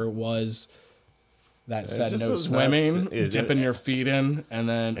whatever it was that said no swimming, dipping your feet in, and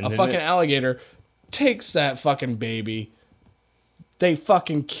then a fucking alligator takes that fucking baby. They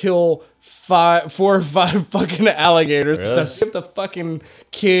fucking kill 4 or 5 fucking alligators to see if the fucking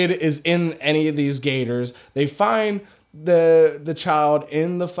kid is in any of these gators. They find the child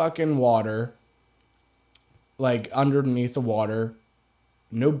in the fucking water, like underneath the water,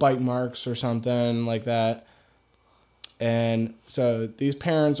 no bite marks or something like that. And so these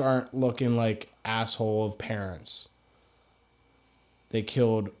parents aren't looking like asshole of parents. They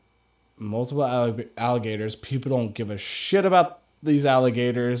killed multiple alligators. People don't give a shit about these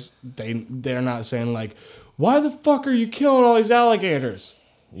alligators. They're not saying like, why the fuck are you killing all these alligators?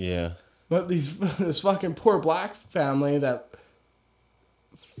 Yeah. But this fucking poor black family that,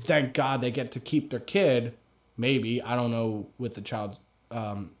 thank God they get to keep their kid. Maybe, I don't know, with the child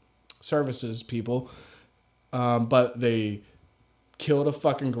services people. But they killed a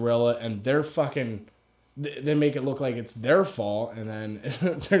fucking gorilla, and they're fucking, they make it look like it's their fault, and then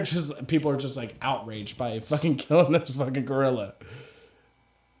people are just like outraged by fucking killing this fucking gorilla.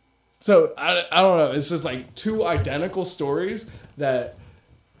 So I don't know. It's just like two identical stories that,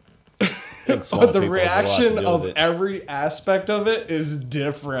 but the reaction of every aspect of it is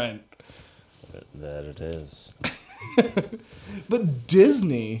different. That it is. But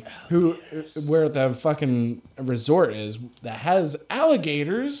Disney, where the fucking resort is, that has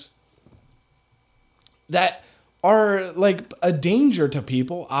alligators that are like a danger to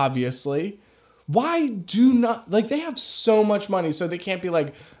people, obviously. Why do not, like, they have so much money, so they can't be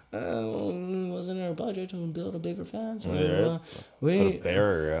like, wasn't our budget to build a bigger fence? Put a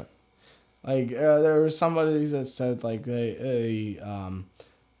barrier up. Like, there was somebody that said like they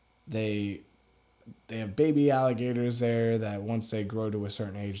have baby alligators there that once they grow to a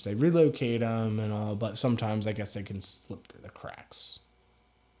certain age, they relocate them and all, but sometimes I guess they can slip through the cracks.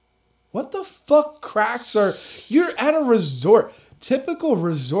 What the fuck cracks are... You're at a resort. Typical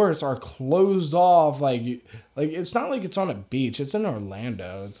resorts are closed off. Like it's not like it's on a beach. It's in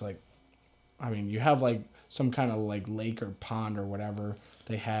Orlando. It's like, I mean, you have like some kind of like lake or pond or whatever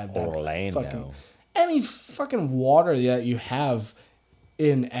they had. That Orlando. Any fucking water that you have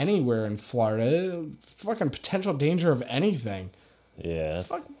in anywhere in Florida, fucking potential danger of anything. Yeah,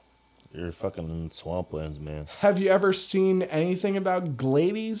 you're fucking in swamplands, man. Have you ever seen anything about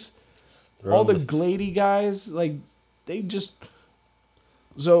gladies? All the glady guys, like, they just...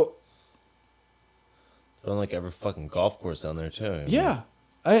 So... On like every fucking golf course down there, too. Yeah.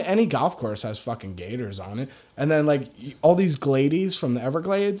 Any golf course has fucking gators on it. And then like all these gladies from the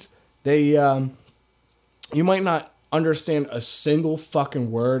Everglades, they you might not understand a single fucking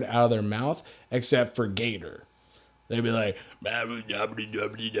word out of their mouth except for gator. They'd be like,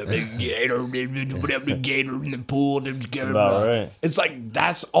 gator in the pool. About right. It's like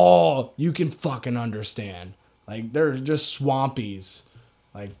that's all you can fucking understand. Like they're just swampies,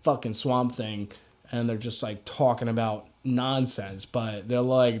 like fucking Swamp Thing, and they're just like talking about nonsense. But they're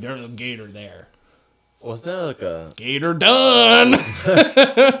like, there's a gator there. Was that like a Gator done. was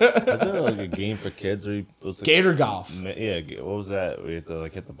that like a game for kids? Or was it, Gator golf. Yeah, what was that? We had to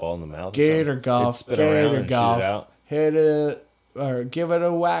like hit the ball in the mouth. Gator or golf. spin around Gator and golf. shoot it out. Hit it or give it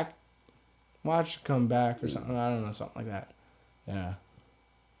a whack. Watch it come back or something. I don't know, something like that. Yeah.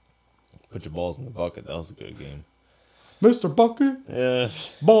 Put your balls in the bucket. That was a good game. Mr. Bucket. Yeah.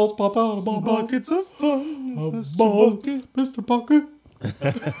 Balls pop out of my Buckets of fun, Mr. ball, Bucket. Mr. Bucket.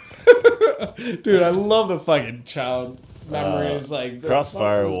 Dude, I love the fucking child memories. Like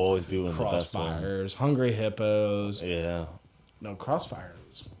Crossfire will always be one of the best Crossfires, ones. Hungry Hippos. Yeah. No, Crossfire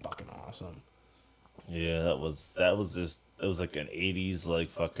was fucking awesome. Yeah, that was just it was like an 80s like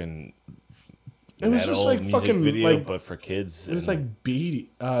fucking It was just like music fucking video, like but for kids. it was like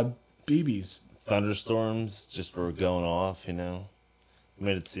BBs. Thunderstorms just were going off, you know. It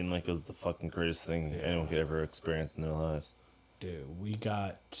made it seem like it was the fucking greatest thing anyone could ever experience in their lives. Dude, we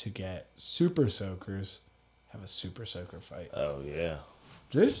got to get Super Soakers. Have a Super Soaker fight. Oh yeah.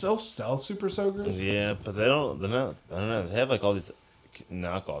 Do they still sell Super Soakers? Yeah, but they're not. I don't know. They have like all these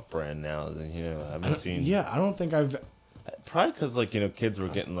knockoff brand now. That, you know, I haven't seen. Yeah, I don't think I've. Probably because like, you know, kids were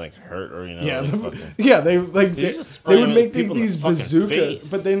getting like hurt or, you know, Yeah, like, fucking, they like They just spray they would them make people in the these fucking bazookas,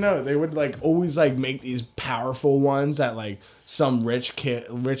 face. but they would like always like make these powerful ones that like some rich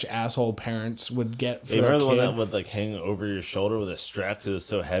asshole parents would get for you their remember the kid. one that would like hang over your shoulder with a strap because it was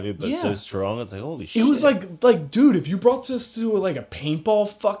so heavy but so Yeah. strong? It's like, holy shit. It was like dude, if you brought this to like a paintball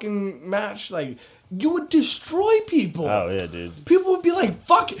fucking match, like you would destroy people. Oh yeah, dude. People would be like,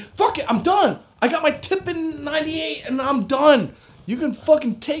 fuck it, I'm done. I got my tip in 98 and I'm done. You can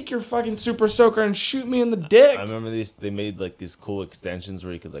fucking take your fucking Super Soaker and shoot me in the dick. I remember they made like these cool extensions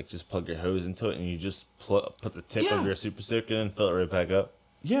where you could like just plug your hose into it and you just put the tip Yeah. of your Super Soaker in and fill it right back up.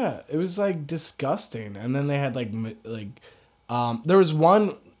 Yeah, it was like disgusting. And then they had there was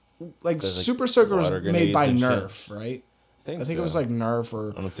one like There's, like, Super Soaker was water made by grenades and Nerf, right? I I think so. it was like Nerf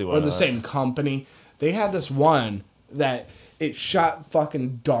or don't see why or the not. same company. They had this one that it shot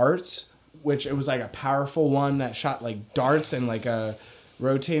fucking darts, which it was like a powerful one that shot like darts and like a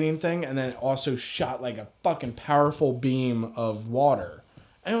rotating thing, and then it also shot like a fucking powerful beam of water.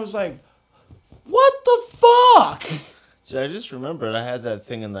 And it was like, what the fuck? I just remembered I had that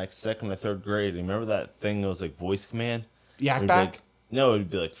thing in like second or third grade. You remember that thing that was like voice command? Yak It'd be back? like, no, it'd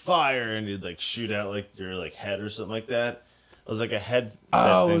be like fire, and you'd like shoot out like your like head or something like that. It was like a head.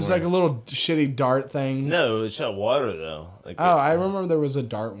 Oh, thing it was where- like a little shitty dart thing. No, it shot water though. Like Oh, I remember there was a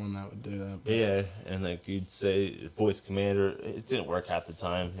dart one that would do that. yeah, and like you'd say voice command, or it didn't work half the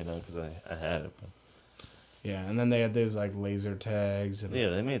time, you know, because I had it. But Yeah, and then they had those like laser tags and yeah,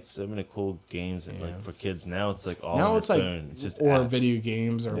 they made so many cool games, and Yeah. like for kids now, it's like all now on it's your like phone. It's just or apps. video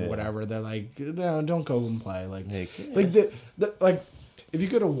games or Yeah. whatever. They're like, no, don't go and play. Like, Yeah, you can't. like the like if you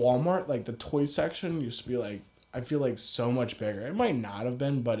go to Walmart, like the toy section used to be like, I feel like so much bigger. It might not have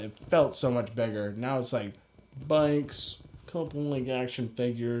been, but it felt so much bigger. Now it's like bikes, couple like action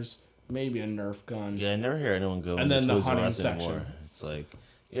figures, maybe a Nerf gun. Yeah, I never hear anyone go. And into then the Toys R hunting Us section. anymore. It's like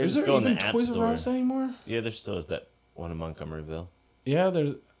yeah, Is just there go in even the app Toys R store. Us anymore? Yeah, there still is that one in Montgomeryville. Yeah,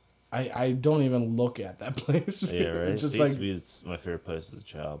 there's. I don't even look at that place. Yeah, right. Just It like used to be it's my favorite place as a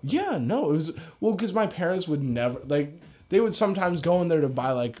child. yeah, no, it was well because my parents would never like. They would sometimes go in there to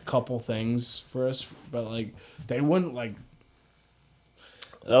buy like a couple things for us, but like they wouldn't like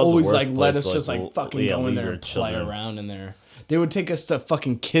That was the always worst like let place us to, just like fucking yeah, go in leave there your and play children. around in there. They would take us to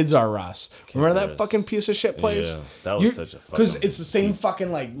fucking Kids R Us. Remember R that Us. fucking piece of shit place? Yeah, that was such a because fucking- it's the same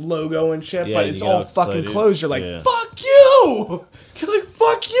fucking like logo and shit, Yeah, but you it's get all all fucking excited. closed. You're like, Yeah. fuck you! You're like,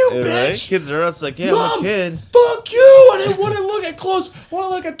 fuck you, Yeah, right? bitch! Kids are us like, yeah, Mom, I'm a kid. fuck you! I didn't want to look at clothes. I want to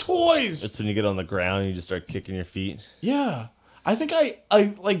look at toys. It's when you get on the ground and you just start kicking your feet. Yeah. I think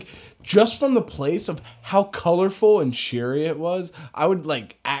I like just from the place of how colorful and cheery it was, I would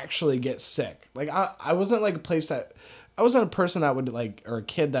like actually get sick. Like I wasn't like a place that I wasn't a person that would like or a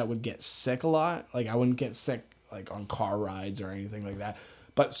kid that would get sick a lot. Like I wouldn't get sick like on car rides or anything like that.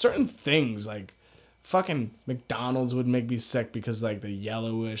 But certain things like fucking McDonald's would make me sick because like the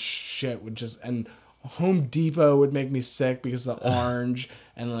yellowish shit would just and Home Depot would make me sick because of the orange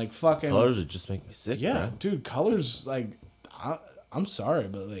and like fucking Colors would just make me sick. yeah, bro. dude, colors like I'm sorry,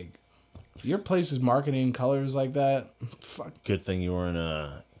 but like, if your place is marketing colors like that, fuck. Good thing you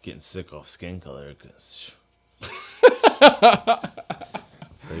weren't getting sick off skin color, because.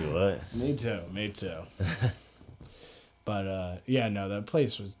 Tell you what. Me too. But yeah, no, that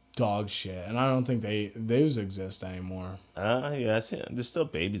place was dog shit, and I don't think those exist anymore. Yeah, I've seen, there's still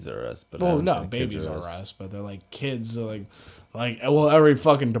Babies R Us, but Well, no, Babies R Us, but they're like kids, like well, every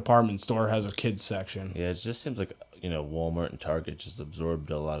fucking department store has a kids section. Yeah, it just seems like Walmart and Target just absorbed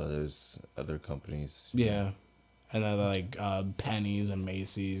a lot of those other companies. Yeah, and then like Penny's and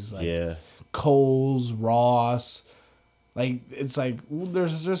Macy's, like Yeah, Kohl's, Ross, like it's like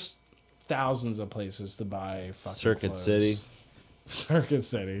there's just thousands of places to buy fucking Circuit clothes. City. Circuit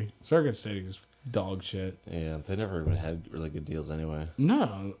City's dog shit. Yeah, they never even had really good deals anyway.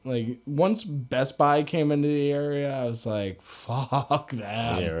 No, like once Best Buy came into the area, I was like, fuck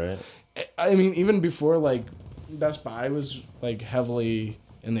that. Yeah, right. I mean, even before like Best Buy was like heavily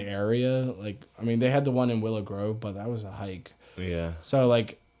in the area, like I mean they had the one in Willow Grove, but that was a hike. Yeah. So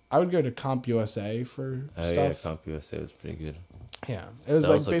like I would go to CompUSA for Oh yeah, stuff. CompUSA was pretty good. Yeah, it was That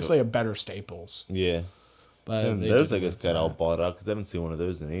like was like basically a better Staples. Yeah. But And they those I didn't guess work got for all that. bought out because I haven't seen one of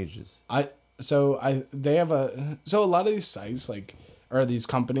those in ages. They have a lot of these sites like or these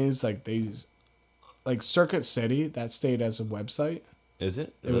companies like these like Circuit City that stayed as a website. Is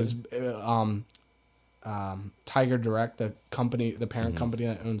it? It was Tiger Direct, the company, the parent company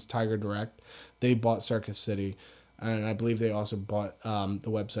that owns Tiger Direct. They bought Circuit City, and I believe they also bought the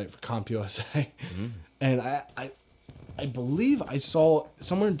website for CompUSA. And I believe I saw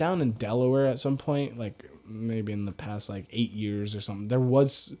somewhere down in Delaware at some point, like maybe in the past like 8 years or something. There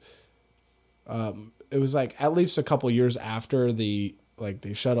was, it was like at least a couple years after they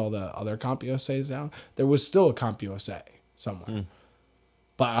shut all the other CompUSAs down. There was still a CompUSA somewhere,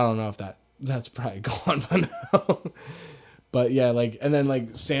 but I don't know if that's probably gone by now. But yeah, like and then like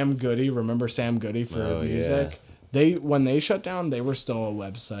Sam Goody, remember Sam Goody for music? Yeah. When they shut down, they were still a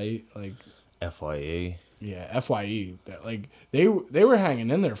website like. FYE. Yeah, FYE. That like they were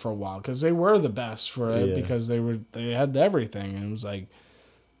hanging in there for a while because they were the best for it because they had everything and it was like,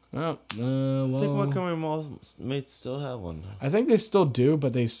 well, I think Montgomery Mall may still have one. I think they still do,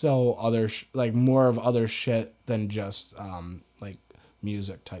 but they sell other like more of other shit than just like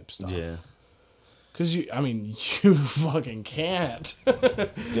music type stuff. Yeah. Because you fucking can't.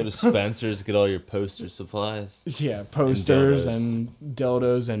 Go to Spencer's, get all your poster supplies. Yeah, posters And and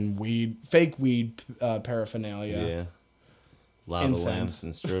dildos and fake weed paraphernalia. Yeah. Lava Incense. lamps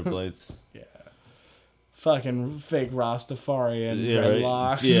and strobe lights. Yeah. Fucking fake Rastafari and Yeah,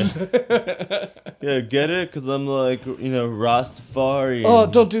 dreadlocks. right. Yeah, get it? Because I'm like, Rastafari. Oh,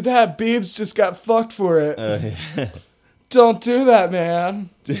 don't do that. Biebs just got fucked for it. Yeah. Don't do that,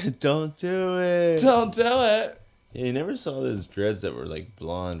 man. Don't do it. Don't do it. Yeah, you never saw those dreads that were like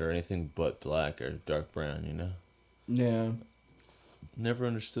blonde or anything but black or dark brown, Yeah. Never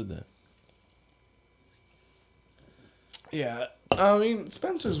understood that. Yeah. I mean,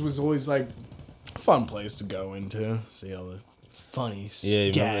 Spencer's was always like a fun place to go into. See all the funny Yeah,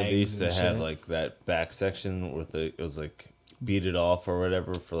 you remember gags they used to and have shit. like that back section with it was like Beat It Off or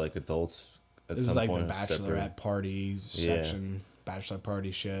whatever for like adults. At It was some like point the bachelorette party section, bachelor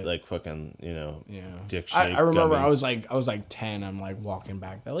party shit. like fucking, yeah. dick I shaped remember I was like 10. I'm like walking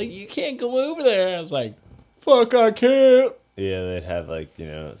back. They're like, you can't go over there. I was like, fuck, I can't. Yeah, they'd have like,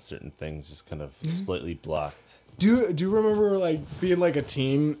 certain things just kind of slightly blocked. Do you remember like being like a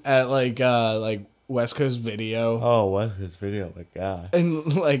teen at like West Coast Video? Oh, what's this video? My God.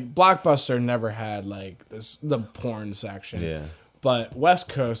 And like Blockbuster never had like the porn section. Yeah. But West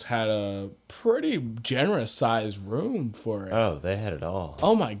Coast had a pretty generous sized room for it. Oh, they had it all.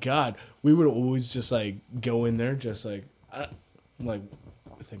 Oh my God. We would always just like go in there just like I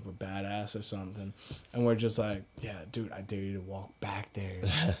think we're badass or something. And we're just like, yeah, dude, I dare you to walk back there.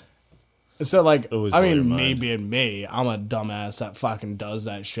 So like, Always I blow your mean, mind. me being me, I'm a dumbass that fucking does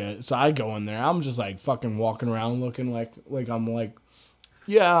that shit. So I go in there, I'm just like fucking walking around looking like I'm like,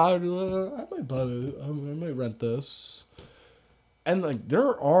 yeah, I might buy this, I might rent this. And like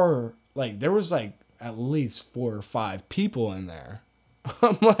there was like at least 4 or 5 people in there.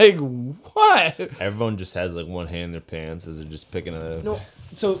 I'm like, what? Everyone just has like one hand in their pants as they're just picking it up. No,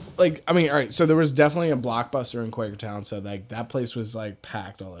 so like I mean, all right. So there was definitely a Blockbuster in Quakertown, so like that place was like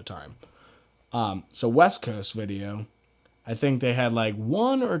packed all the time. So West Coast Video, I think they had like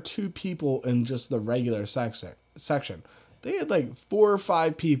 1 or 2 people in just the regular section. They had like 4 or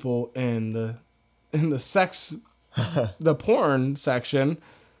 5 people in the sex, the porn section.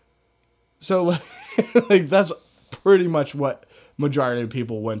 So like, like that's pretty much what majority of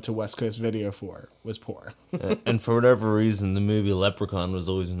people went to West Coast Video for, was porn. And for whatever reason, the movie Leprechaun was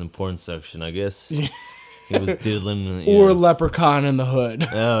always in the porn section. I guess he was diddling. Or Leprechaun in the Hood.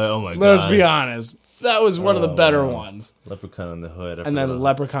 Oh my god! Let's be honest. That was one of the better ones. Leprechaun in the Hood. And then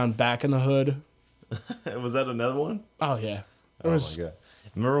Leprechaun Back in the Hood. Was that another one? Oh, yeah. Oh my god!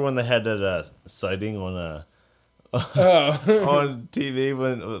 Remember when they had that sighting on on TV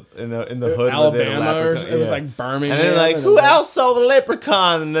when in the hood, Alabama, or it was like Birmingham, and then like, who else saw the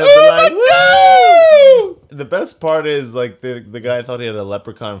leprechaun? And they'd be like, woo! The best part is like the guy thought he had a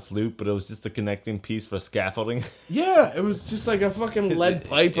leprechaun flute, but it was just a connecting piece for scaffolding. Yeah, it was just like a fucking lead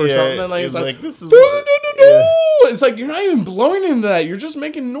pipe or something. And like, it's like this is. It's like you're not even blowing into that. You're just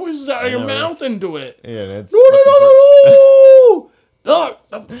making noises out of your mouth into it. Yeah, that's. Look,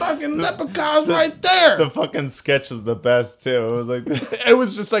 the fucking leprechaun's right there. The fucking sketch was the best too. It was like it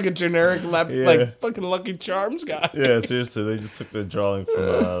was just like a generic like fucking Lucky Charms guy. Yeah, seriously, they just took the drawing from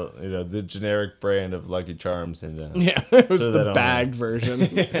the generic brand of Lucky Charms and it was the bagged version.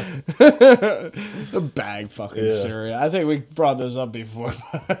 The bag fucking cereal. I think we brought this up before.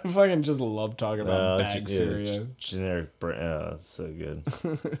 I fucking just love talking about bag cereal. Generic brand. It's so good.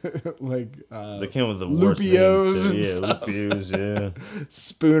 Like they came with the worst Lupios names too. And stuff. Lupios, yeah.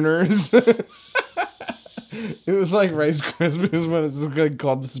 Spooners. It was like Rice Krispies, but it's just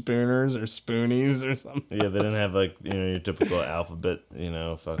called Spooners or Spoonies or something. Yeah, they didn't have like your typical alphabet,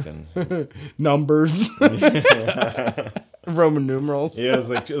 fucking numbers, Roman numerals. Yeah,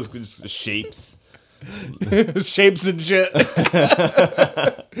 it was just shapes. Shapes and shit.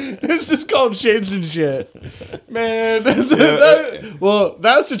 It's just called shapes and shit. Man, that's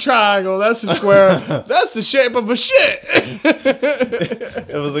a triangle, that's a square, that's the shape of a shit.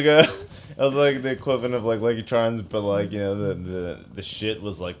 It was like the equivalent of like Lucky Charms, but like the shit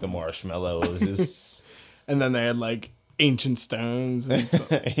was like the marshmallow. It was just, and then they had like ancient stones and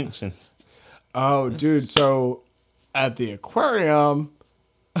stuff. Ancient stones. Oh, dude! So at the aquarium,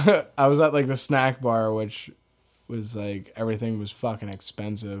 I was at like the snack bar, which was like everything was fucking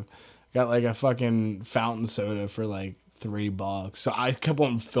expensive. Got like a fucking fountain soda for like $3. So I kept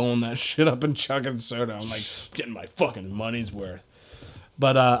on filling that shit up and chugging soda. I'm like getting my fucking money's worth.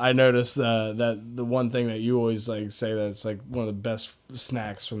 But I noticed that the one thing that you always like say that's like one of the best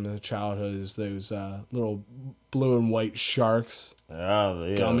snacks from the childhood is those little blue and white sharks. Oh,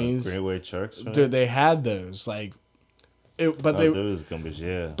 yeah, gummies. Great white sharks. Right? Dude, they had those like. Those gummies,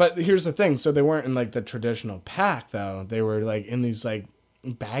 yeah. But here's the thing: so they weren't in like the traditional pack, though. They were like in these like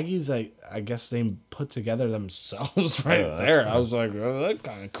baggies. I guess they put together themselves right there. Cool. I was like, oh, that's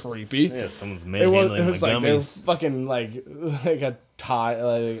kind of creepy. Yeah, someone's manhandling it was like gummies. they were fucking like a tie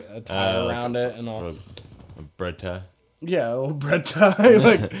around it and all. A bread tie. Yeah, a little bread tie.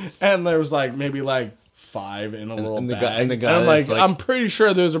 Like, and there was like maybe like 5 in a little bag. And I'm like, I'm pretty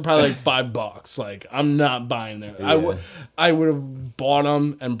sure those are probably like $5. Like, I'm not buying them. Yeah. I would have bought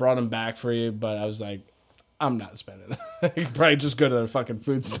them and brought them back for you, but I was like, I'm not spending that. I could probably just go to the fucking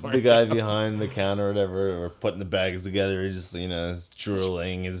food store. The guy behind the counter or whatever, or putting the bags together, he just, is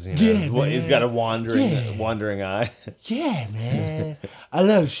drooling. He's got a wandering eye. Yeah, man. I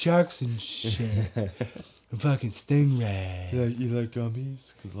love sharks and shit. Fucking stingray. You like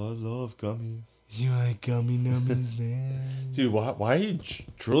gummies? Because I love gummies. You like gummy nummies, man? Dude, why are you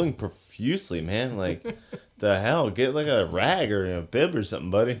drooling profusely, man? Like, the hell? Get like a rag or a bib or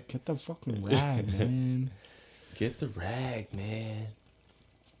something, buddy. Get the fucking rag, man. Get the rag, man.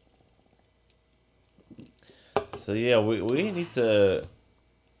 So, yeah, we need to,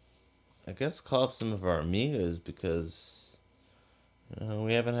 I guess, call up some of our amigos because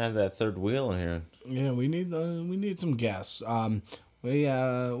we haven't had that third wheel in here. Yeah, we need some guests.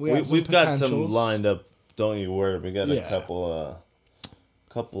 We've got some lined up. Don't you worry. We got a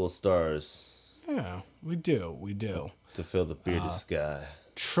couple of stars. Yeah, we do. To fill the bearded sky.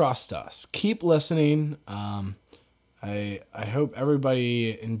 Trust us. Keep listening. I hope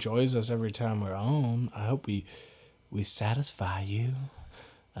everybody enjoys us every time we're on. I hope we satisfy you.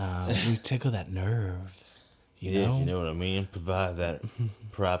 We tickle that nerve. You know? If you know what I mean. Provide that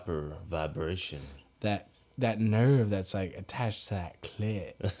proper vibration. That nerve that's like attached to that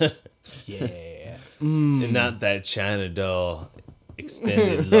clit. Yeah. And not that China doll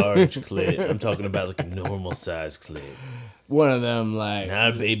extended large clit. I'm talking about like a normal size clit. One of them like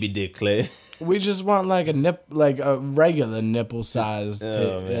not a baby dick clit. We just want like a regular nipple size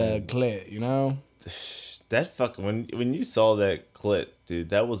clit, you know? That fucking when you saw that clit, dude,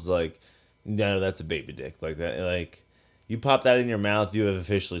 that was like, no, that's a baby dick. Like that, like you pop that in your mouth, you have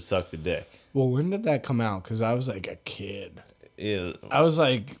officially sucked a dick. Well, when did that come out? Because I was like a kid. Yeah, I was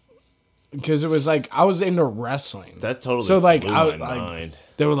like because it was like I was into wrestling. That totally so like blew I my was like mind.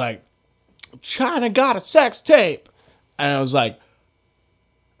 they were like China got a sex tape, and I was like,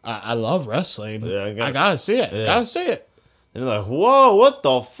 I love wrestling. Yeah, I gotta see it. yeah. Gotta see it. And you're like, whoa, what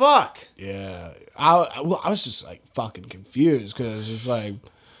the fuck? Yeah, I was just like fucking confused because it's just like,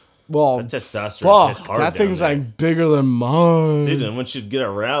 well, That testosterone hit fuck, hard that down thing's there. like bigger than mine. Dude, and once you'd get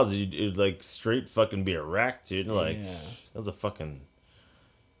aroused, it'd like straight fucking be erect, dude. Like, Yeah. that was a fucking...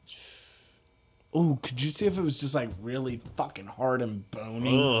 Ooh, could you see if it was just like really fucking hard and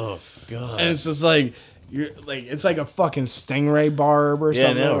bony? Oh, God. And it's just like you're like it's like a fucking stingray barb or Yeah, I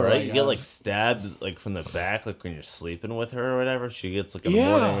something. know, or right? like You get a- like stabbed like from the back, like when you're sleeping with her or whatever. She gets like a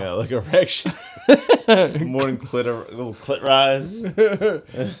Yeah. morning like erection, morning little clit rise.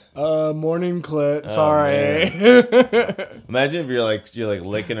 morning clit. Oh, Sorry. Imagine if you're like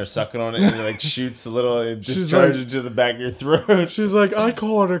licking or sucking on it and it like shoots a little and She's discharges like- to the back of your throat. She's like, I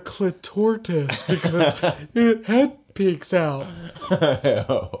call it a clitortis because it head peeks out.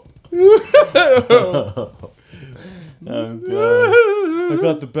 Oh God! I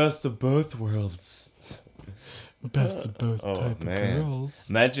got the best of both worlds. Best of both type of girls.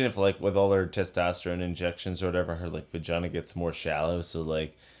 Imagine if like with all her testosterone injections or whatever, her like vagina gets more shallow, so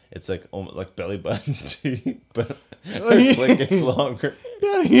like it's like almost like belly button deep, but like gets longer.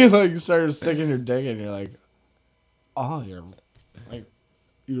 Yeah, you like start sticking your dick and you're like, oh,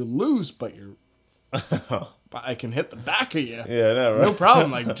 you're loose, but you're. But I can hit the back of you. Yeah, I know, right? No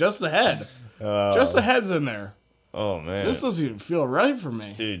problem. Like just the head. Just the head's in there. Oh man, This doesn't even feel right for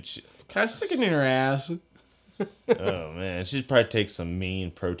me. dude. Can I stick it in your ass? Oh man, she'd probably take some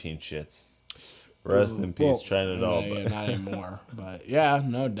mean protein shits. Rest in peace, Well, trying it all. Yeah, But not anymore. But yeah,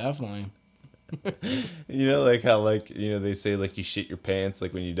 no, definitely. you know, like how like they say like you shit your pants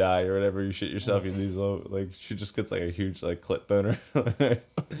like when you die or whatever. You shit yourself, you lose all like she just gets like a huge like clit boner.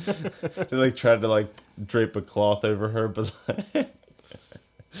 They like tried to like drape a cloth over her, but like,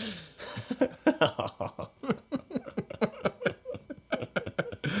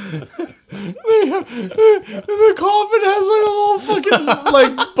 The coffin has like a little fucking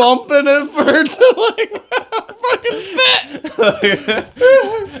like bump in it for it to like fucking fit.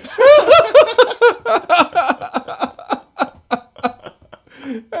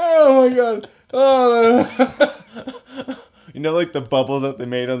 Oh my god. Oh, you know, like the bubbles that they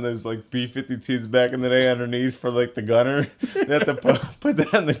made on those like B-52s back in the day underneath for like the gunner. They have to put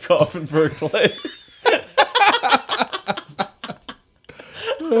that in the coffin for a clit.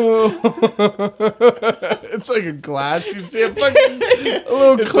 it's like a glass. You see a fucking a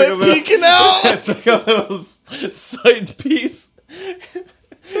little clip like a little- peeking out. It's like a little side piece.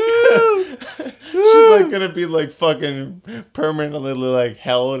 She's like gonna be like fucking permanently like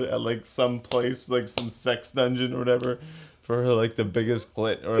held at like some place, like some sex dungeon or whatever, for her like the biggest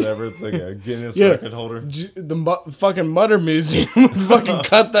clit or whatever. It's like a Guinness record holder. The fucking Mutter Museum would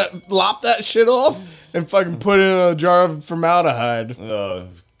fucking lop that shit off and fucking put it in a jar of formaldehyde. Oh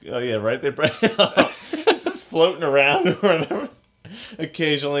yeah, right there. It's just floating around or whatever.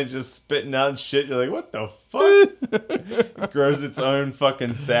 Occasionally just spitting out shit. You're like, what the fuck? It grows its own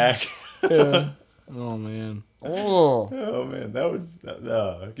fucking sack. Yeah. Oh man. Oh. Oh man, that would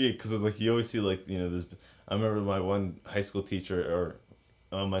yeah, because like you always see like this. I remember my one high school teacher or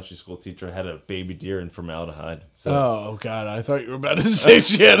elementary school teacher had a baby deer in formaldehyde. So Oh god, I thought you were about to say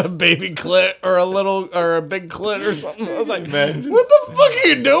she had a baby clit or a big clit or something. I was like, Man, what the fuck are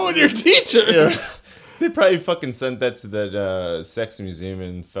you doing, your teacher? they probably fucking sent that to that sex museum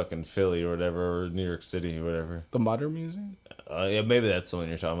in fucking Philly or whatever, or New York City or whatever. The Mutter Museum? Yeah, maybe that's the one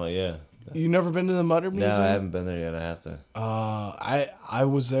you're talking about. Yeah. You never been to the Mutter No, Museum? I haven't been there yet. I have to. I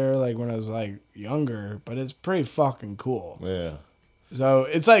was there like when I was like younger, but it's pretty fucking cool. Yeah. So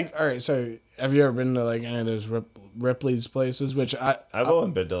it's like, all right. So have you ever been to like any of those Ripley's places? Which I've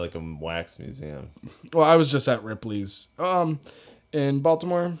only been to like a wax museum. well, I was just at Ripley's, in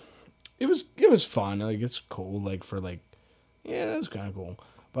Baltimore. It was fun. Like it's cool. Like for like, yeah, it's kind of cool.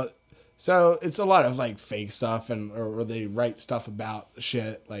 But so it's a lot of like fake stuff or they write stuff about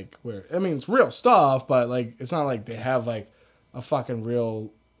shit like where I mean it's real stuff, but like it's not like they have like a fucking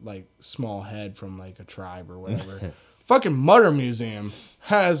real like small head from like a tribe or whatever. Fucking Mutter Museum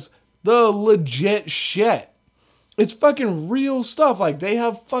has the legit shit. It's fucking real stuff. Like they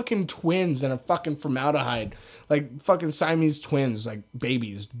have fucking twins and a fucking formaldehyde, like fucking Siamese twins, like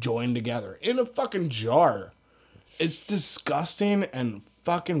babies joined together in a fucking jar. It's disgusting and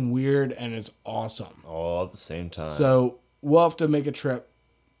fucking weird, and it's awesome. All at the same time. So we'll have to make a trip.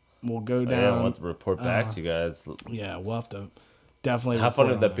 We'll go yeah, I down. want to report back to you guys. Yeah, we'll have to definitely. How fun report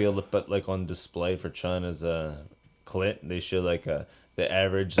would on that be able to put like on display for China's clit? They show like the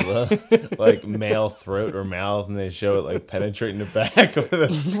average like male throat or mouth, and they show it like penetrating the back of the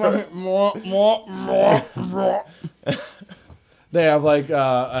throat. They have like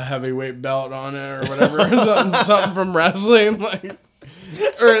a heavyweight belt on it or whatever, something from wrestling, like,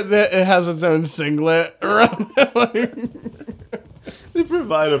 or it has its own singlet around it. Like, They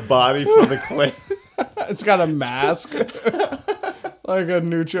provide a body for the clay. it's got a mask, like a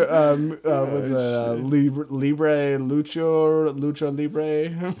Libre, Lucha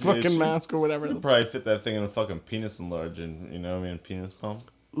Libre fucking mask or whatever. They'd probably fit that thing in a fucking penis enlarging, penis pump.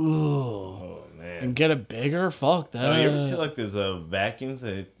 Ooh. Oh man. And get it bigger? Fuck that. Oh, you ever see like those vacuums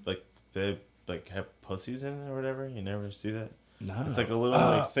they have pussies in it or whatever? You never see that? No. It's like a little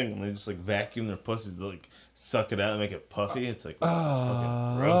like thing, and they just like vacuum their pussies to like suck it out and make it puffy. It's like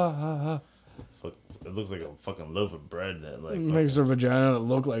fucking gross. It looks like a fucking loaf of bread that like makes their vagina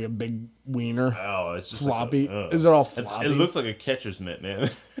look like a big wiener. Oh, it's just floppy. Like Is it all floppy? It looks like a catcher's mitt, man.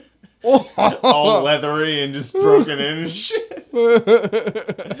 All leathery and just broken in and shit.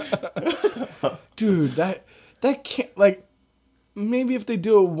 Dude, that can't, like, maybe if they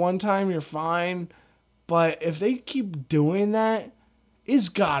do it one time you're fine, but if they keep doing that, it's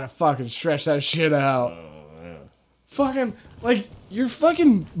gotta fucking stretch that shit out. Oh, yeah. Fucking, like, your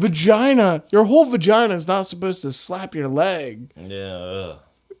fucking vagina, your whole vagina is not supposed to slap your leg. Yeah.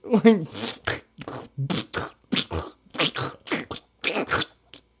 Like,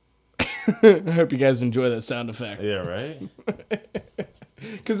 I hope you guys enjoy that sound effect. Yeah, right?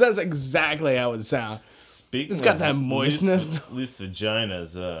 Because that's exactly how it sounds. Speaking It's got that moistness. Loose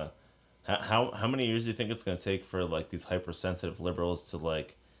vaginas, how many years do you think it's going to take for, like, these hypersensitive liberals to,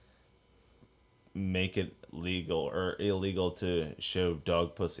 like, make it legal or illegal to show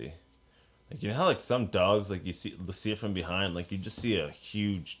dog pussy? Like, you know how, like, some dogs, like, you see it from behind, like, you just see a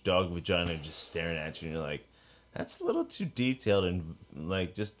huge dog vagina just staring at you, and you're like, that's a little too detailed and,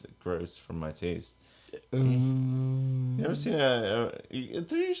 like, just gross for my taste. You ever seen they're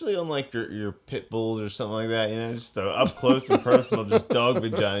usually on, like, your pit bulls or something like that, just up close and personal, just dog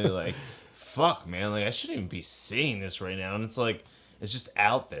vagina. You're like, fuck, man, like, I shouldn't even be seeing this right now. And it's like, it's just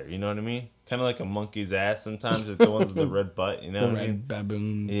out there, you know what I mean? Kind of like a monkey's ass sometimes, with the ones with the red butt, you know The what I mean? red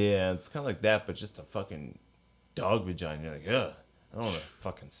baboon. Yeah, it's kind of like that, but just a fucking dog vagina. You're like, ugh, I don't want to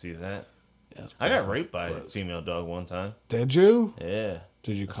fucking see that. Yeah, I got raped by a female dog one time. Did you? Yeah.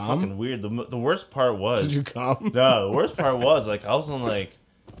 Did you It's come? fucking weird. The worst part was... Did you come? No, the worst part was, like, I was on, like...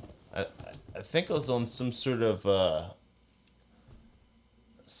 I think I was on some sort of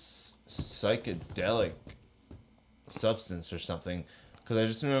psychedelic substance or something. Because I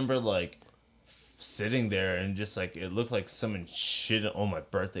just remember, like, sitting there and just, like, it looked like someone shit on my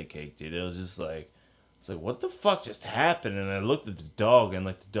birthday cake, dude. It was just, like... It's like, what the fuck just happened? And I looked at the dog, and,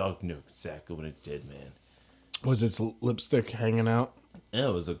 like, the dog knew exactly what it did, man. Was its lipstick hanging out? Yeah,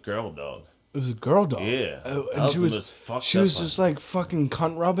 it was a girl dog. It was a girl dog. Yeah. Oh, That and was she the was most fucked she up was one. just like fucking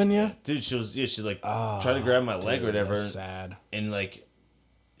cunt rubbing you. Dude, she like tried to grab my leg or whatever. That's sad. And like,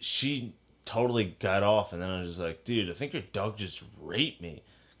 she totally got off, and then I was just like, dude, I think your dog just raped me.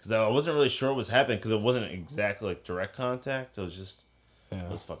 Because I wasn't really sure what was happening, because it wasn't exactly like direct contact. It was just, it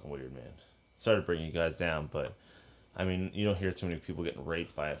was fucking weird, man. Sorry to bring you guys down, but I mean, you don't hear too many people getting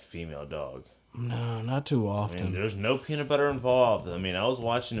raped by a female dog. No, not too I often. mean, there's no peanut butter involved. I mean, I was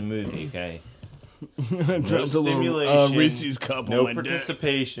watching a movie, okay? No No stimulation. Reese's cup No on my dick.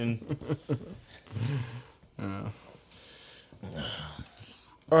 participation.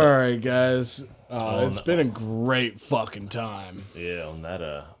 All right, guys. It's been a great fucking time. Yeah, on that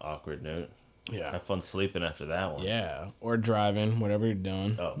awkward note. Yeah. Have fun sleeping after that one. Yeah. Or driving, whatever you're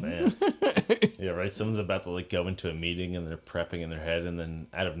doing. Oh, man. Yeah, right? Someone's about to, like, go into a meeting, and they're prepping in their head, and then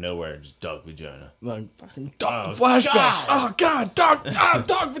out of nowhere, just dog vagina. Like fucking dog Oh, flashbacks. God. Oh god,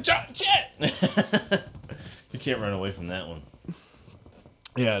 dog vagina shit. You can't run away from that one.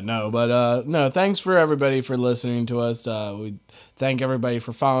 Yeah, no, but no, thanks for everybody for listening to us. We thank everybody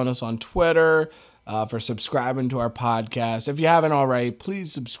for following us on Twitter, for subscribing to our podcast. If you haven't already,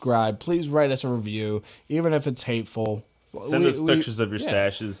 please subscribe. Please write us a review, even if it's hateful. Send us pictures of your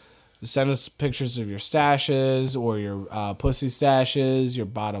stashes. Send us pictures of your stashes or your pussy stashes, your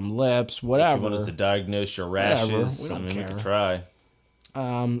bottom lips, whatever. If you want us to diagnose your rashes, We don't we care. can try.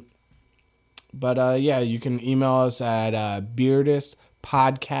 But yeah, you can email us at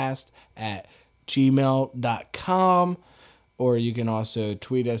beardispodcast@gmail.com, or you can also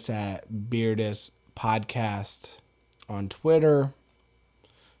tweet us at beardispodcast on Twitter.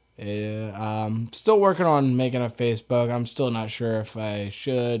 Still working on making a Facebook. I'm still not sure if I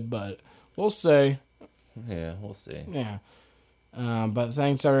should, but we'll see. Yeah, we'll see. Yeah. But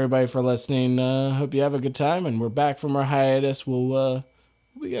thanks everybody for listening. Hope you have a good time, and we're back from our hiatus. We'll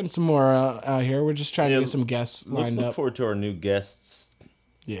be getting some more out here. We're just trying to get some guests lined look up. Forward to our new guests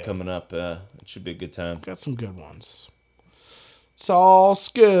coming up. It should be a good time. Got some good ones. It's all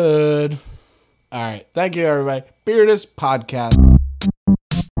good. All right. Thank you, everybody. Beardist Podcast.